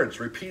Greek words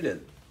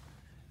repeated.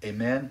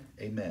 Amen,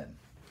 amen.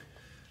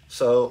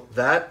 So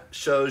that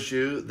shows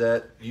you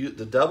that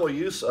the double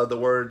use of the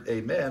word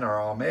amen or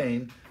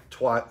amen,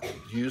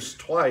 used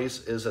twice,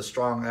 is a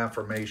strong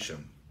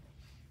affirmation.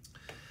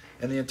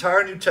 In the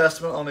entire New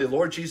Testament, only the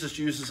Lord Jesus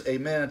uses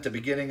amen at the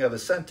beginning of a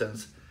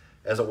sentence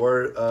as a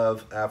word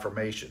of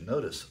affirmation.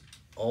 Notice,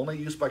 only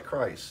used by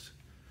Christ.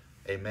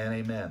 Amen,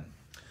 amen.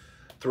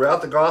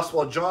 Throughout the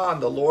Gospel of John,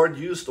 the Lord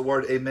used the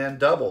word amen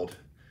doubled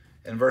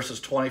in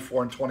verses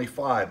 24 and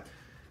 25.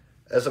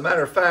 As a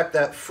matter of fact,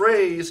 that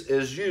phrase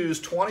is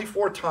used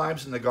 24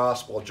 times in the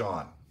Gospel of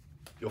John.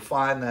 You'll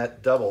find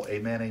that double,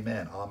 amen,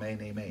 amen, amen,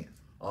 amen,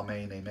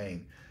 amen,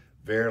 amen.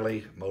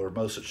 Verily, or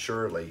most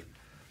assuredly,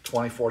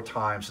 24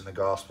 times in the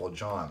Gospel of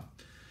John.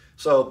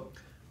 So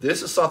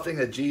this is something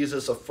that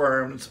Jesus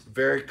affirms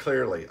very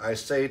clearly. I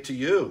say to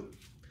you,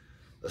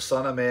 the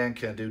Son of Man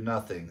can do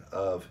nothing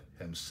of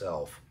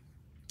himself.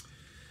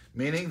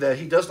 Meaning that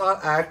he does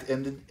not act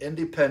in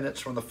independence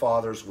from the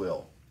Father's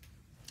will.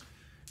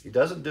 He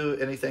doesn't do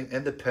anything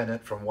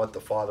independent from what the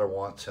Father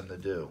wants him to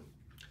do.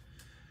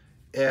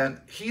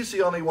 And he's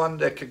the only one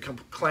that can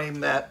claim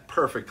that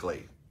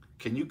perfectly.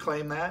 Can you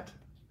claim that?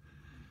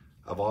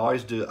 I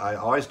always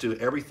do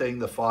everything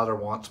the Father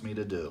wants me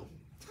to do.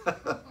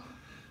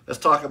 Let's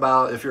talk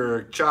about, if you're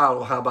a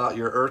child, how about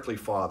your earthly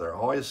father?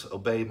 Always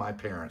obey my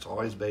parents.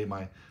 Always obey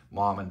my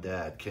mom and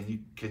dad. Can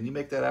you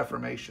make that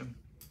affirmation?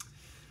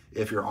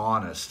 If you're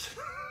honest.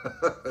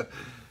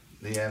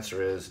 The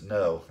answer is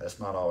no, that's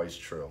not always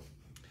true.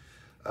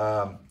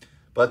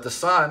 But the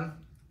Son,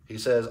 he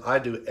says, I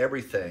do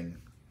everything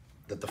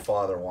that the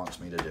Father wants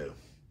me to do.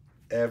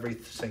 Every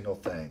single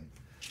thing.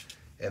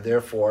 And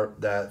therefore,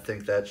 I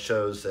think that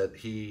shows that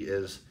he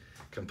is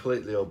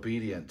completely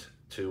obedient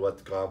to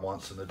what God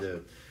wants him to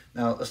do.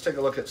 Now, let's take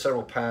a look at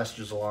several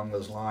passages along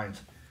those lines.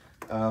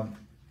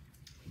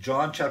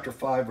 John chapter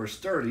 5, verse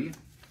 30.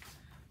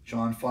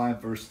 John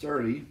 5, verse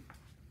 30.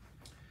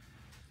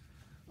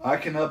 I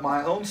can of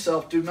my own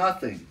self do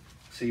nothing.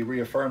 See, he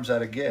reaffirms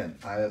that again.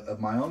 Of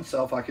my own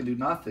self I can do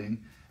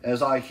nothing.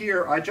 As I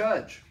hear, I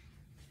judge.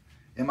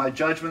 And my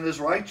judgment is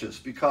righteous,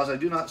 because I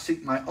do not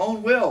seek my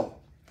own will,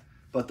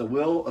 but the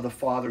will of the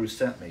Father who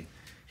sent me.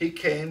 He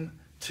came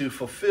to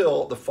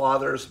fulfill the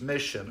Father's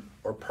mission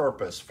or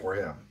purpose for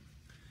him.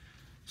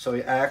 So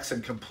he acts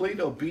in complete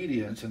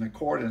obedience in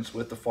accordance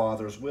with the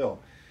Father's will.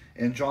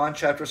 In John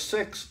chapter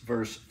 6,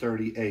 verse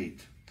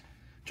 38.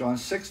 John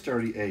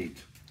 6:38.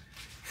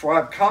 For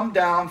I've come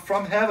down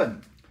from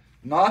heaven,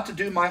 not to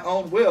do my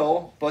own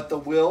will, but the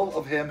will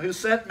of him who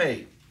sent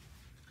me.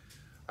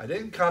 I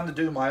didn't come to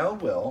do my own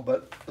will,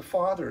 but the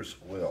Father's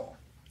will.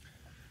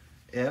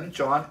 In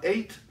John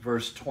 8,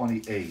 verse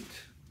 28.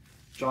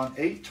 John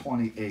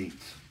 8:28.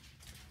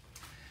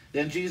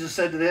 Then Jesus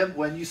said to them,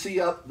 when you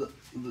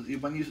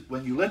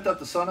lift up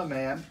the Son of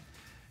Man,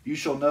 you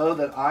shall know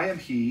that I am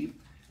he,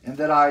 and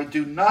that I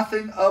do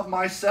nothing of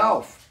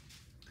myself,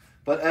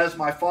 but as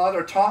my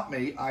Father taught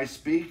me, I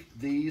speak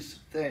these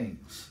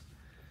things.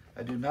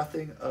 I do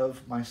nothing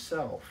of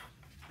myself.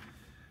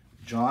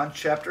 John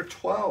chapter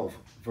 12,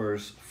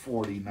 verse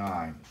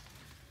 49.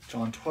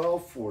 John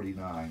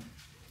 12:49.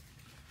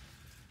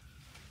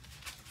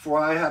 For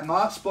I have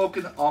not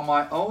spoken on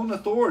my own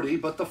authority,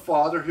 but the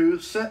Father who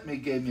sent me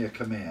gave me a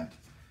command,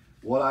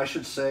 what I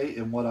should say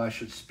and what I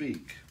should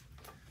speak.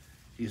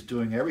 He's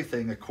doing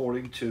everything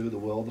according to the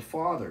will of the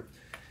Father.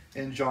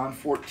 In John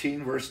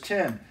 14, verse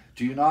 10,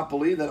 do you not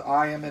believe that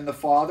I am in the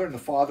Father and the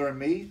Father in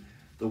me?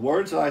 The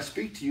words that I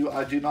speak to you,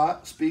 I do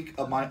not speak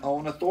of my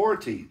own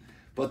authority,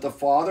 but the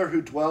Father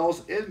who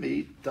dwells in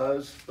me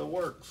does the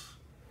works.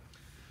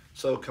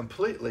 So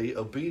completely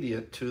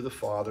obedient to the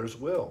Father's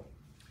will.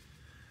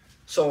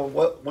 So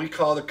what we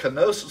call the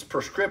kenosis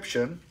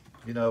prescription,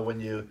 when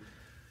you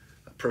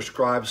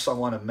prescribe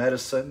someone a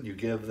medicine, you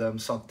give them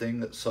something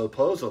that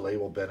supposedly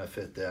will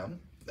benefit them.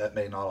 That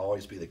may not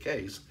always be the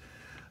case,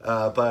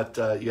 but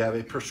you have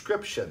a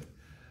prescription.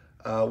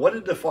 What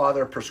did the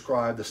Father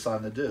prescribe the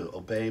Son to do?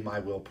 Obey my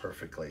will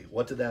perfectly.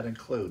 What did that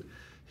include?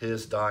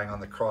 His dying on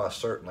the cross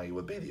certainly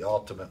would be the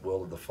ultimate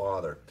will of the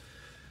Father.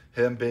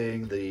 Him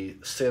being the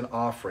sin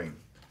offering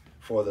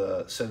for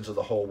the sins of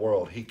the whole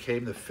world. He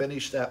came to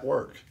finish that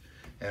work.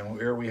 And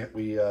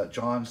here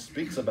John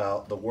speaks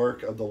about the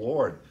work of the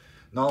Lord.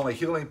 Not only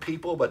healing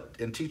people, but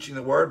in teaching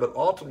the word, but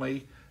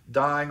ultimately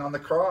dying on the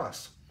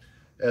cross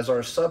as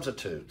our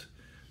substitute.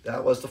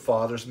 That was the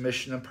Father's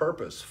mission and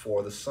purpose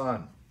for the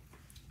Son.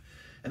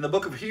 And the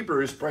book of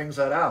Hebrews brings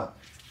that out.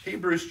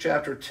 Hebrews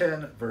chapter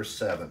 10, verse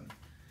 7.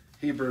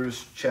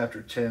 Hebrews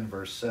chapter 10,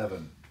 verse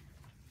 7.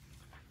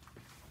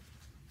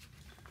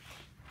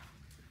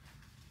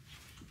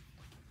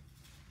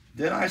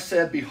 Then I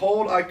said,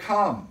 behold, I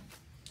come.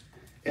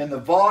 In the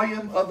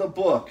volume of the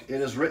book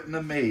it is written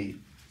of me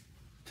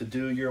to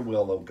do your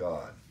will, O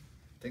God.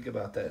 Think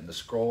about that, in the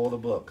scroll of the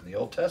book, in the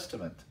Old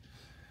Testament.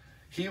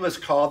 He was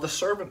called the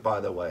servant,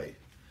 by the way.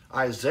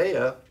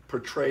 Isaiah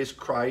portrays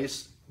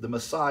Christ, the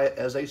Messiah,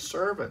 as a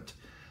servant.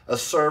 A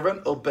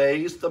servant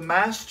obeys the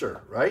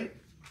master, right?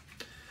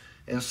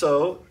 And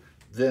so,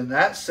 in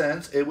that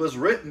sense, it was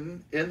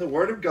written in the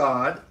Word of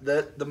God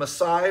that the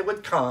Messiah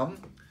would come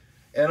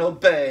and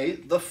obey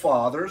the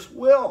Father's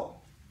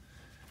will.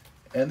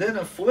 And then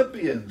in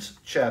Philippians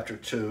chapter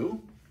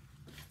 2,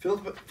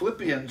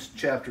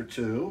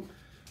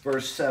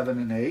 verse 7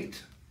 and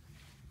 8,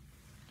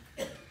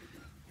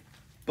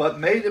 but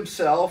made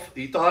himself,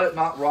 he thought it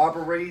not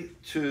robbery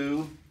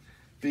to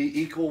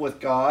be equal with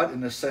God, in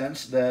the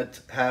sense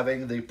that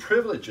having the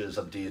privileges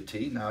of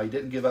deity. Now, he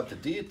didn't give up the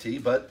deity,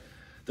 but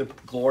the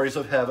glories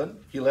of heaven.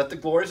 He left the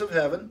glories of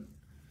heaven,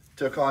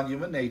 took on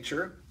human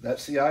nature.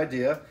 That's the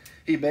idea.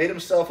 He made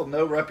himself of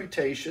no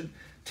reputation,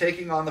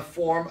 taking on the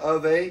form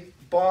of a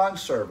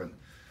bondservant.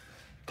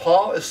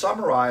 Paul is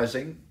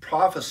summarizing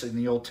prophecy in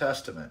the Old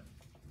Testament,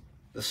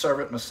 the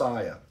servant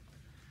Messiah.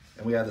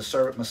 And we have the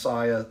servant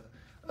Messiah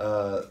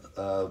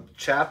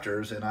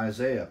chapters in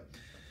Isaiah.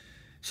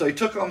 So he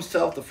took on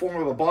himself the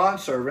form of a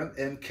bondservant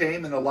and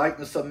came in the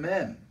likeness of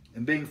men,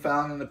 and being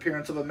found in the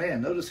appearance of a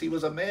man. Notice he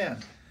was a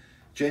man,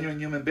 genuine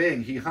human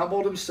being. He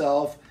humbled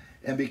himself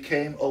and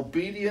became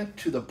obedient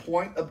to the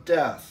point of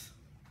death.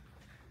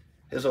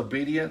 His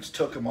obedience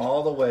took him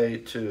all the way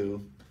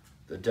to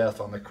the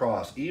death on the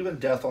cross, even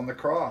death on the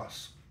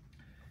cross.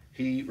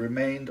 He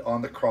remained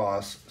on the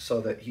cross so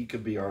that he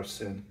could be our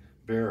sin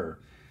bearer.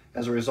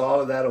 As a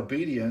result of that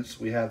obedience,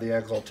 we have the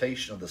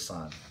exaltation of the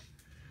Son.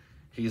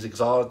 He's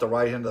exalted at the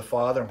right hand of the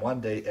Father, and one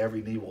day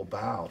every knee will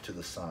bow to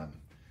the Son.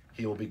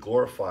 He will be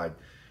glorified.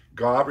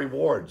 God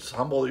rewards.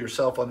 Humble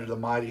yourself under the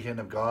mighty hand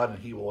of God, and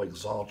he will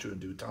exalt you in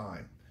due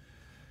time.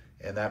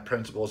 And that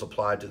principle is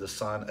applied to the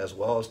Son as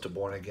well as to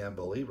born-again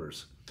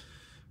believers.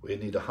 We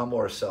need to humble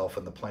ourselves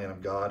in the plan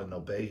of God and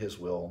obey his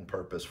will and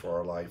purpose for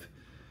our life,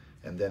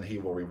 and then he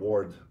will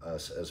reward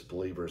us as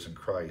believers in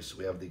Christ.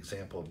 We have the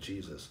example of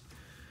Jesus.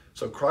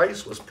 So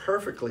Christ was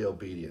perfectly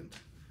obedient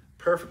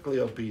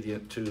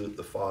to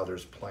the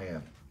Father's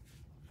plan.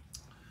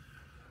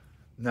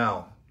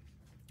 Now,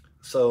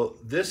 so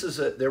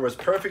there was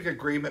perfect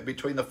agreement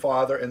between the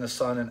Father and the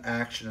Son in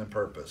action and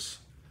purpose.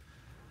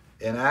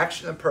 In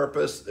action and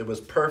purpose, there was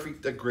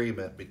perfect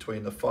agreement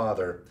between the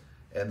Father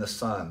and the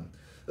Son.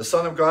 The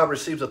Son of God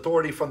receives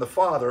authority from the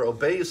Father,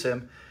 obeys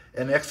him,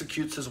 and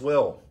executes his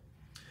will.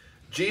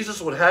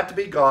 Jesus would have to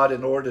be God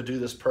in order to do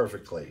this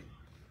perfectly.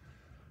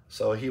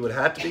 So he would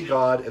have to be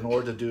God in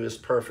order to do this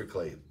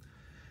perfectly.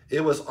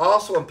 It was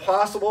also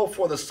impossible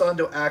for the Son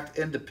to act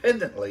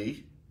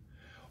independently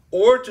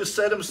or to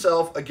set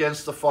himself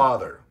against the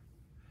Father.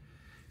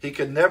 He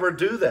could never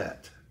do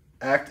that,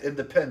 act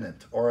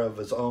independent or of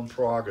his own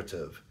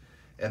prerogative.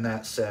 In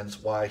that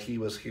sense, why he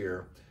was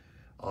here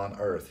on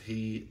earth.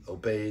 He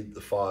obeyed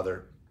the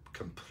Father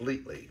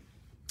completely.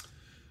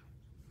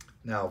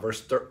 Now,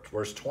 verse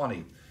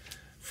 20.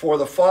 For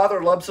the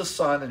Father loves the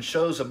Son and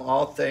shows him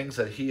all things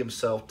that he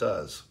himself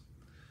does.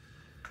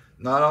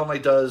 Not only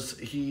does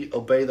he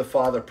obey the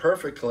Father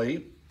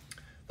perfectly,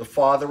 the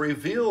Father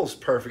reveals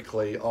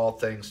perfectly all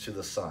things to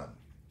the Son.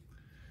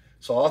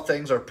 So all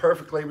things are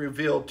perfectly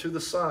revealed to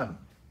the Son.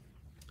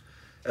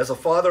 As the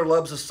Father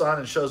loves the Son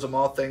and shows him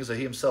all things that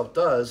he himself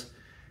does,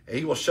 and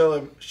he will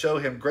show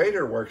him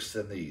greater works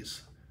than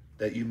these,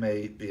 that you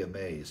may be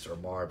amazed or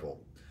marvel.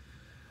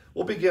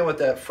 We'll begin with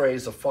that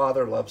phrase, the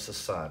Father loves the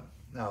Son.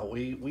 Now,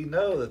 we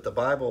know that the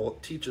Bible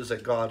teaches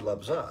that God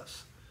loves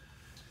us.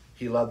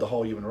 He loved the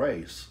whole human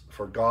race.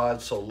 For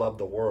God so loved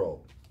the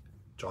world,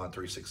 John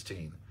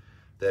 3:16,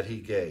 that he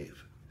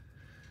gave.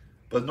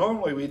 But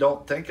normally we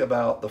don't think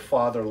about the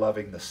Father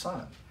loving the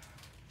Son.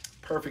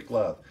 Perfect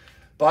love.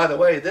 By the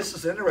way, this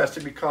is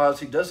interesting because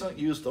he doesn't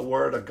use the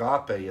word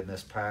agape in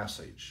this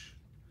passage.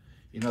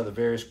 You know the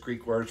various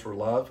Greek words for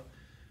love?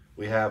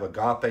 We have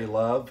agape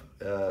love,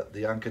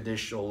 the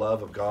unconditional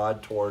love of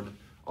God toward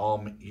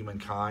all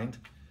humankind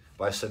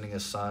by sending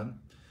his Son,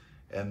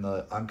 and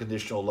the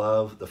unconditional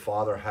love the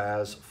Father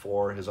has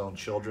for his own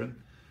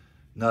children.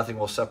 Nothing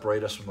will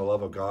separate us from the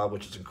love of God,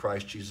 which is in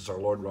Christ Jesus our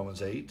Lord,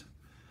 Romans 8.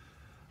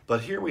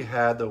 But here we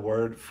had the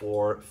word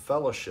for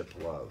fellowship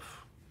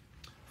love.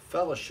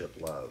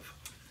 Fellowship love.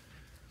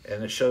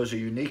 And it shows a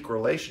unique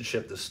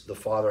relationship the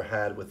Father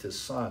had with his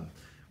Son.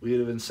 We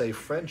would even say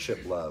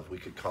friendship love, we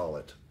could call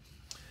it.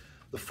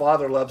 The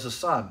Father loves the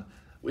Son.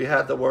 We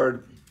had the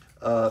word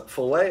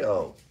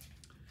phileo.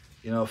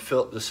 You know,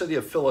 the city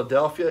of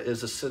Philadelphia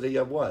is a city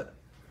of what?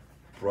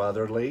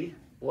 Brotherly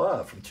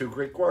love, from two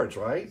Greek words,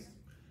 right?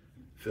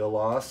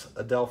 Philos,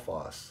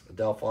 adelphos.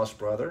 Adelphos,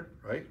 brother,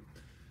 right?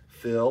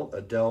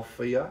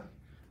 Philadelphia,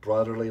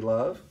 brotherly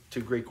love,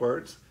 two Greek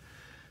words.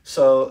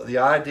 So the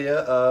idea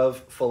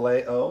of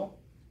phileo,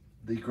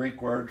 the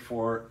Greek word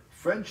for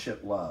friendship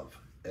love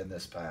in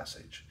this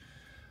passage.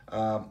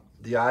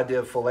 The idea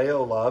of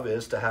phileo love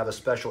is to have a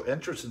special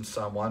interest in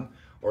someone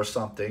or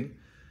something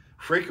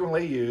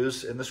frequently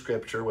used in the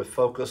scripture with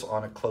focus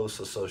on a close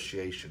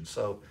association.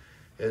 So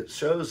it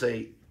shows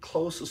a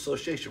close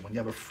association. When you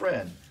have a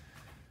friend,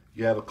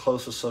 you have a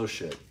close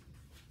associate.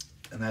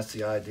 And that's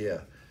the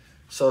idea.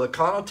 So the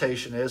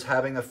connotation is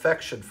having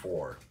affection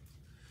for,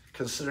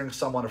 considering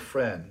someone a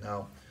friend.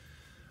 Now,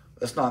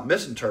 let's not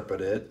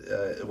misinterpret it.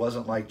 It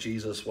wasn't like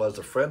Jesus was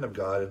a friend of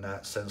God in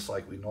that sense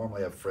like we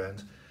normally have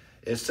friends.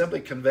 It's simply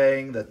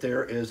conveying that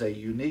there is a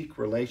unique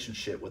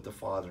relationship with the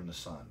Father and the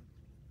Son.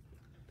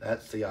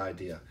 That's the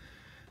idea.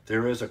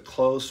 There is a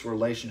close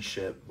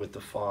relationship with the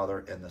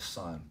Father and the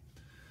Son.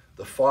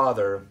 The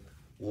Father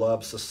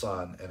loves the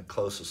Son in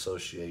close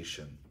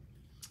association.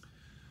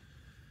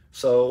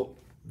 So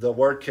the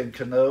word can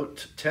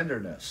connote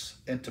tenderness,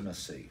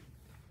 intimacy,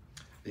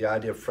 the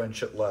idea of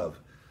friendship, love,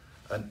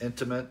 an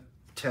intimate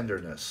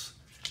tenderness.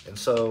 And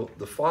so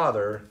the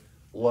Father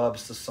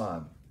loves the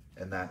Son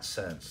in that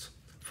sense,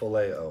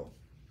 phileo.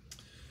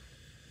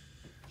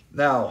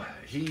 Now,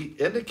 he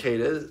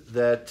indicated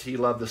that he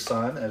loved the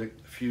Son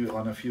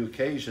on a few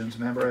occasions.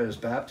 Remember at his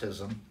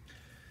baptism,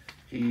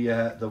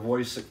 the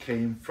voice that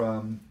came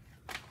from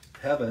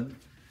heaven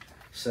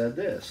said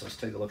this. Let's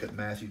take a look at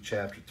Matthew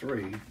chapter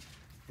 3,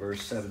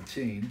 verse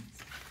 17.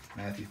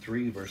 Matthew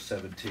 3, verse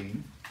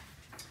 17.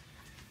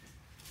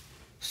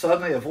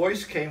 Suddenly a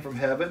voice came from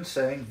heaven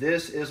saying,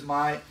 "This is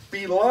my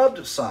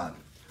beloved Son."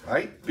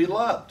 Right?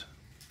 Beloved.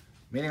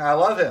 Meaning I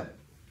love him.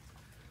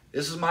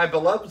 This is my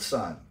beloved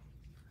Son,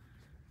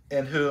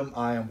 in whom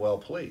I am well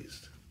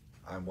pleased.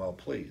 I'm well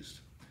pleased.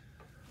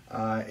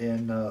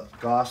 In the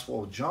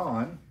Gospel of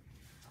John,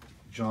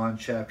 John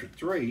chapter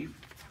 3,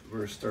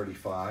 verse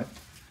 35.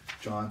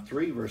 John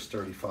 3, verse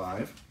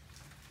 35.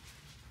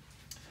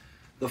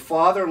 The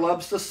Father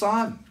loves the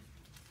Son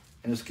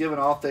and has given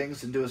all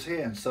things into his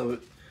hands. So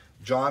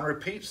John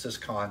repeats this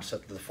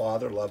concept of the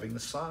Father loving the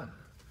Son.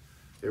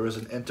 There is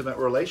an intimate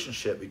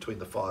relationship between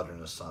the Father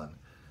and the Son,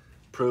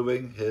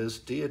 proving his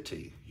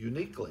deity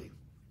uniquely.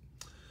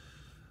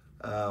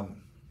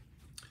 And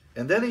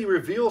then he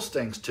reveals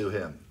things to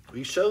him.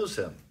 He shows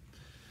him.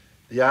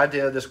 The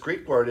idea of this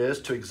Greek word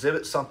is to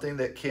exhibit something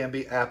that can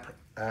be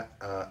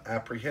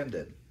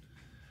apprehended.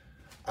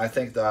 I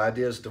think the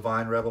idea is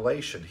divine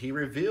revelation. He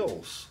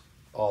reveals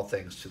all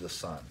things to the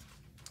Son.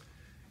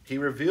 He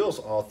reveals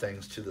all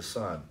things to the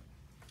Son.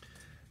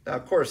 Now,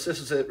 of course, this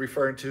is it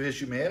referring to his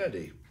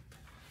humanity.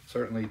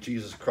 Certainly,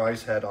 Jesus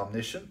Christ had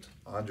omniscient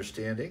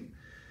understanding,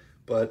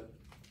 but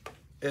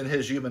in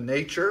his human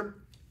nature,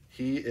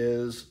 he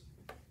is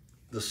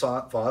the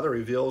Son. Father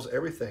reveals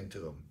everything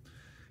to him.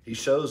 He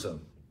shows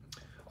him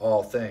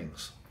all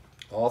things,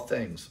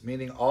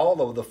 meaning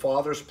all of the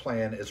Father's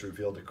plan is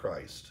revealed to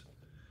Christ.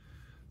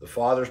 The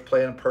Father's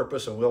plan,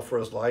 purpose, and will for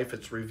his life,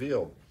 it's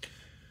revealed.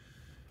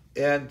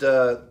 And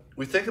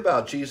we think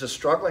about Jesus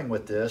struggling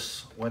with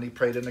this when he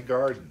prayed in the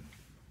garden.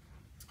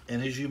 In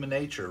his human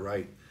nature,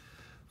 right?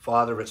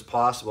 Father, if it's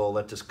possible,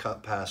 let this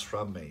cup pass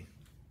from me.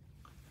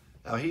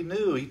 Now he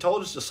knew, he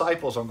told his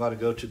disciples, I'm going to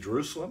go to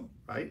Jerusalem,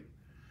 right?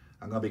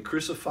 I'm going to be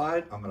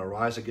crucified. I'm going to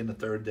rise again the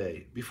third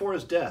day. Before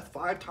his death,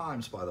 5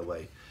 times, by the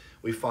way,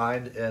 we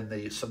find in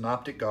the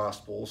synoptic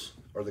gospels,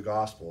 or the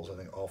gospels, I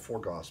think all 4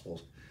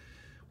 gospels,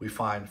 we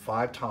find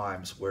 5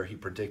 times where he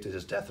predicted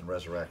his death and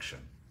resurrection.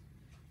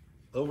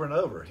 Over and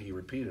over, he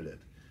repeated it.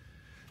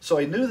 So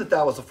he knew that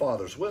that was the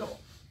Father's will.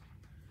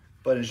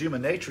 But in his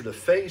human nature, to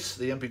face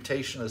the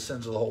imputation of the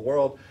sins of the whole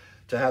world,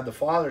 to have the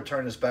Father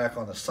turn his back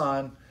on the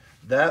Son,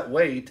 that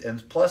weight,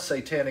 and plus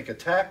satanic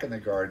attack in the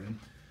garden,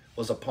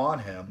 was upon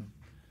him.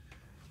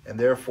 And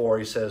therefore,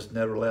 he says,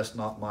 nevertheless,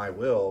 not my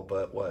will,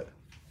 but what?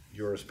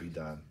 Yours be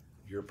done.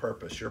 Your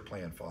purpose, your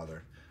plan,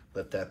 Father.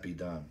 Let that be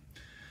done.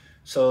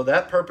 So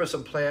that purpose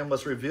and plan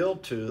was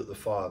revealed to the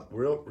Father,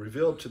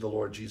 revealed to the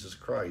Lord Jesus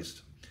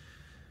Christ.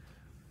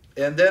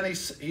 And then he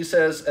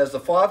says, as the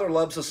Father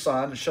loves the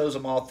Son and shows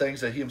him all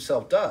things that he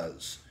himself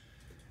does,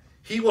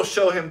 he will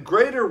show him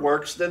greater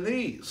works than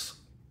these.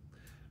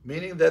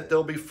 Meaning that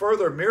there'll be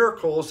further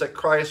miracles that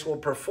Christ will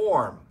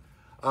perform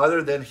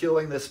other than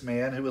healing this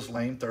man who was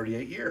lame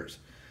 38 years.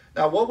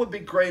 Now, what would be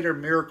greater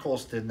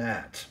miracles than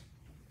that?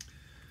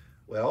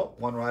 Well,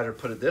 one writer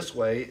put it this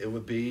way. It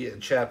would be in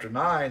chapter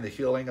 9, the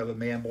healing of a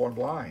man born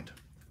blind.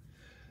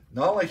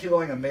 Not only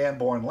healing a man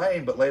born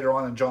lame, but later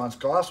on in John's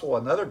gospel,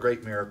 another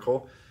great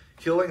miracle,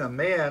 healing a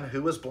man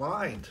who was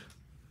blind.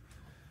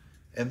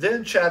 And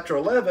then chapter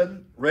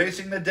 11,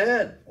 raising the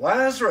dead.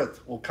 Lazarus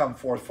will come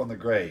forth from the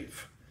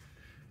grave.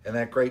 In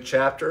that great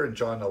chapter in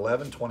John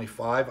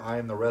 11:25, I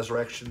am the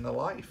resurrection and the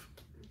life.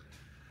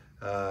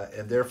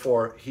 And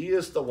therefore, he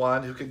is the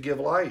one who can give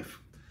life.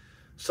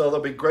 So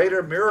there'll be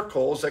greater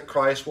miracles that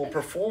Christ will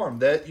perform,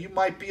 that you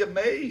might be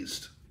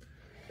amazed.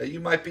 That you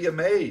might be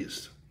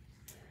amazed.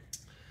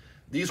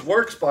 These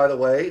works, by the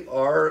way,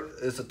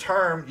 is a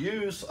term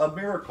used of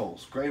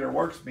miracles. Greater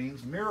works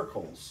means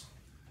miracles.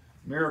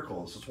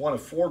 Miracles. It's one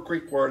of 4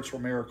 Greek words for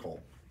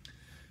miracle.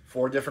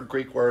 4 different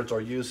Greek words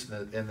are used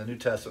in the New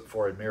Testament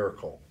for a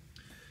miracle.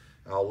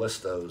 I'll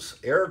list those.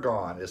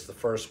 Ergon is the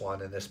first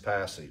one in this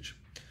passage.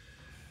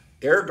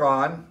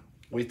 Ergon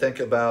We think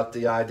about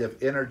the idea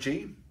of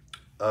energy.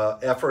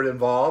 Effort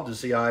involved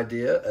is the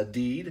idea, a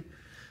deed.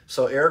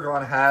 So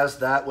ergon has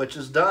that which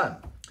is done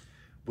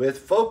with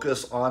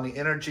focus on the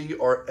energy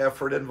or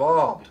effort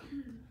involved,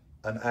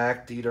 an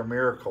act, deed, or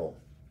miracle.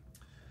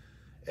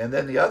 And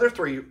then the other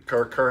three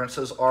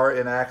occurrences are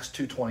in Acts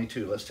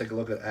 2:22. Let's take a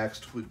look at Acts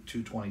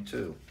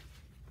 2:22.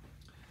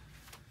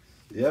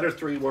 The other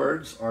three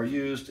words are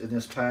used in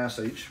this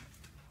passage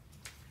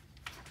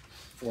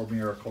for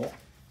miracle.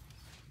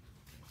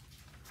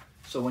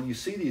 So when you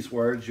see these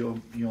words,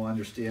 you'll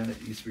understand that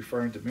he's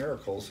referring to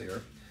miracles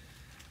here.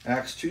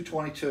 Acts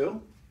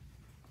 2:22.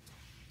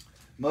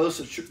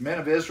 Most men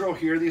of Israel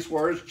hear these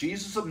words,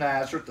 Jesus of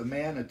Nazareth, the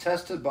man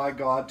attested by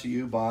God to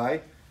you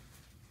by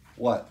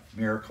what?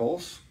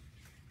 Miracles.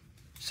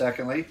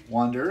 Secondly,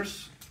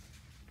 wonders.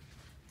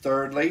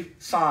 Thirdly,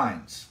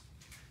 signs.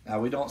 Now,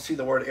 we don't see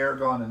the word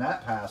ergon in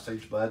that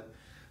passage, but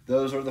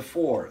those are the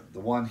four. The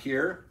one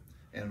here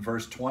in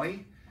verse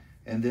 20,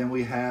 and then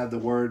we have the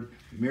word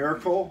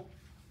miracle,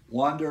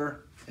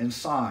 wonder, and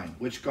sign,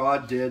 which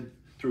God did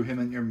through him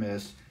in your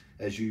midst,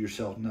 as you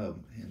yourself know.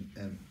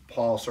 And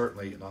Paul,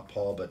 certainly, not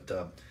Paul,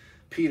 but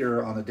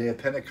Peter on the day of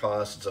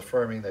Pentecost is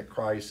affirming that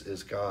Christ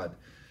is God.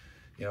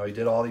 You know, he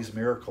did all these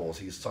miracles,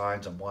 these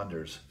signs and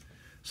wonders.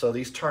 So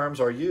these terms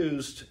are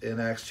used in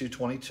Acts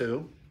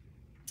 2:22,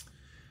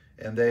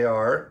 and they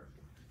are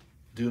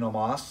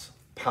dunamis,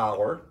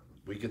 power.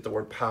 We get the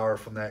word power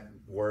from that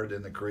word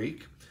in the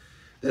Greek.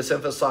 This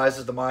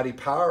emphasizes the mighty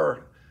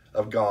power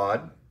of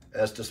God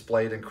as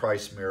displayed in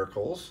Christ's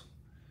miracles.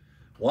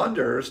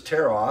 Wonders,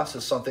 teros,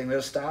 is something that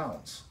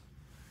astounds.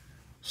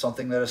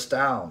 Something that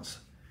astounds.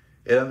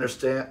 It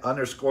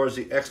underscores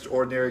the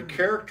extraordinary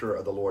character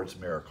of the Lord's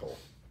miracle.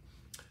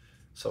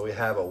 So we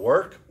have a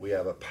work, we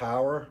have a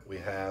power, we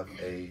have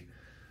a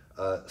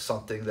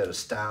something that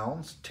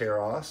astounds,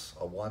 teros,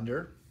 a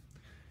wonder,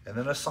 and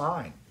then a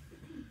sign.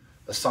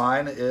 A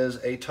sign is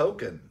a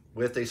token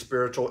with a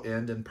spiritual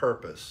end and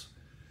purpose.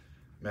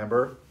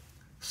 Remember,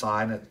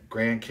 sign at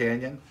Grand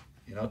Canyon,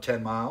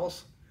 10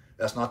 miles.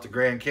 That's not the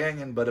Grand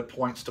Canyon, but it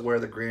points to where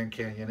the Grand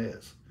Canyon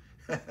is.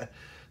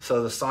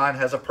 So the sign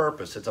has a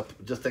purpose.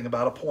 Just think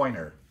about a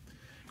pointer.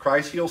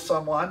 Christ heals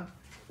someone.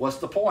 What's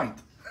the point?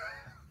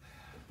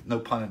 No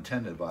pun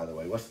intended, by the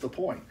way. What's the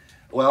point?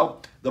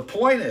 Well, the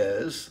point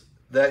is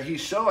that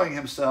he's showing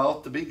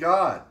himself to be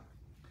God.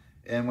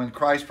 And when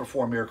Christ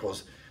performed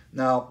miracles,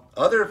 now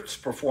others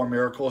perform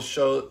miracles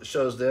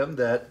shows them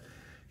that,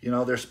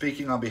 they're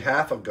speaking on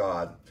behalf of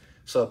God.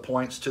 So it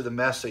points to the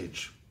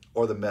message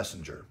or the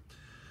messenger.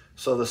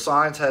 So the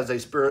signs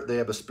they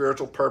have a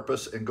spiritual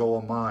purpose and goal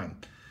in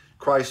mind.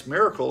 Christ's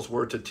miracles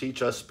were to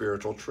teach us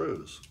spiritual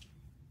truths.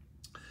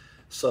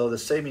 So the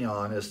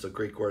semeion is the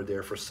Greek word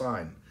there for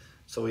sign.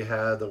 So we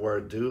have the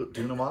word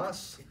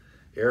dunamis,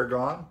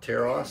 ergon,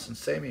 teros, and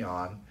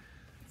semeion,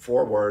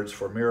 4 words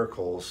for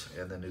miracles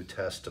in the New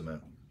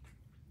Testament.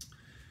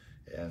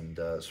 And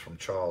it's from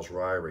Charles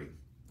Ryrie.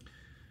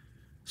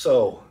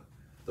 So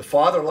the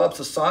Father loves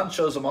the Son,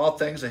 shows him all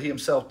things that he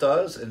himself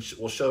does, and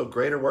will show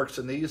greater works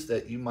than these,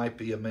 that you might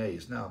be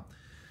amazed. Now,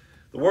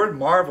 the word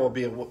marvel,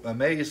 be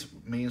amazed,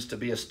 means to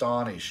be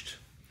astonished.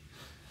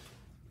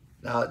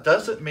 Now, it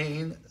doesn't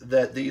mean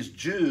that these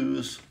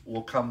Jews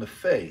will come to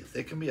faith.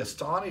 They can be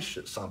astonished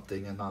at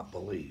something and not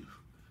believe.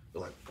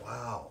 They're like,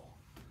 wow,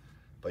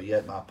 but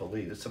yet not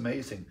believe. It's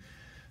amazing.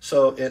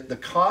 So the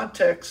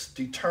context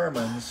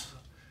determines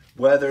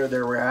whether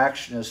their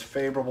reaction is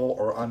favorable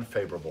or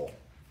unfavorable.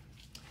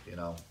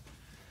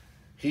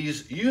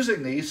 He's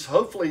using these.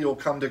 Hopefully you'll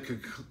come to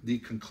the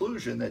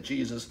conclusion that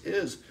Jesus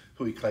is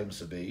who he claims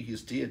to be.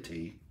 He's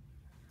deity.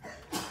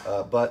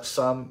 But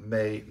some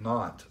may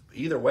not.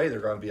 Either way, they're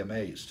going to be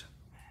amazed.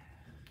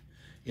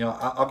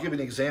 I'll give you an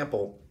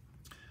example.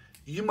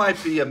 You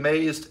might be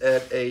amazed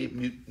at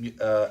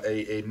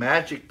a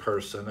magic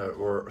person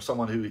or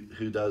someone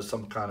who does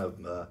some kind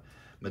of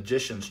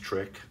magician's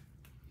trick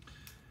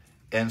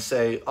and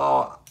say,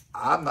 oh,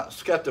 I'm not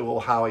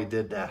skeptical how he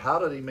did that. How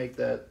did he make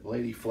that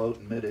lady float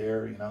in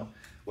midair,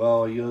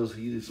 Well, he used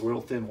these real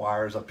thin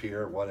wires up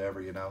here,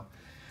 whatever,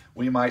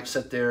 We might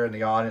sit there in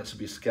the audience and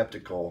be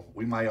skeptical.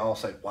 We might all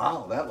say,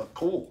 wow, that looked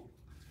cool.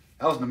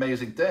 That was an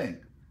amazing thing.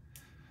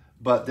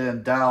 But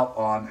then doubt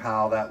on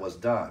how that was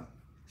done.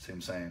 See what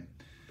I'm saying?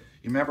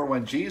 You remember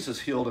when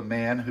Jesus healed a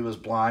man who was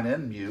blind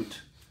and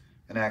mute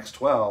in Acts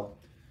 12,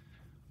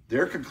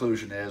 their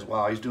conclusion is,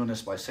 wow, he's doing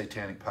this by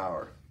satanic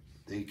power.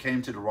 They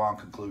came to the wrong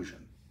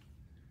conclusion.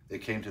 They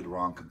came to the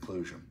wrong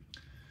conclusion.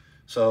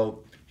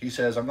 So he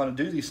says, I'm going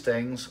to do these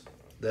things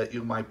that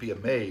you might be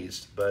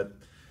amazed, but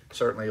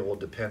certainly it will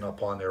depend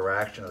upon their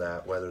reaction to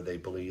that, whether they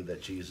believe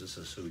that Jesus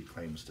is who he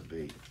claims to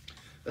be.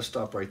 Let's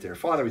stop right there.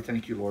 Father, we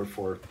thank you, Lord,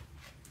 for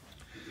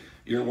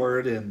your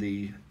word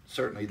and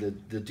certainly the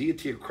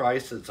deity of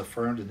Christ that's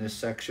affirmed in this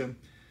section.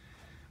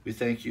 We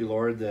thank you,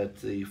 Lord, that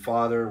the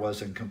Father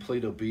was in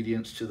complete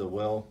obedience to the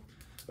will,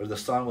 or the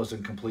Son was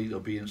in complete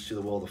obedience to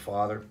the will of the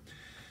Father.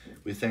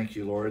 We thank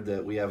you, Lord,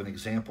 that we have an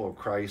example of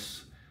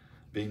Christ's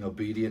being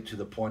obedient to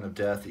the point of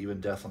death,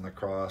 even death on the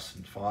cross.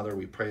 And Father,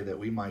 we pray that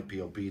we might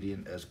be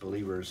obedient as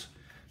believers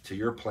to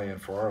your plan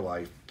for our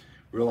life,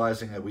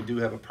 realizing that we do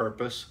have a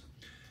purpose,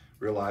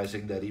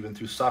 realizing that even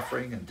through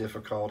suffering and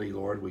difficulty,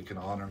 Lord, we can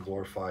honor and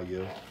glorify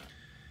you.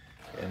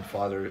 And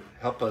Father,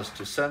 help us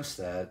to sense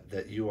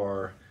that you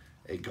are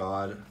a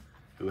God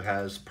who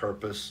has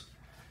purpose,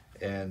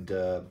 and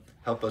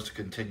help us to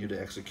continue to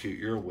execute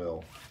your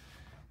will.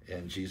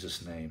 In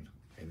Jesus' name,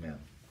 amen.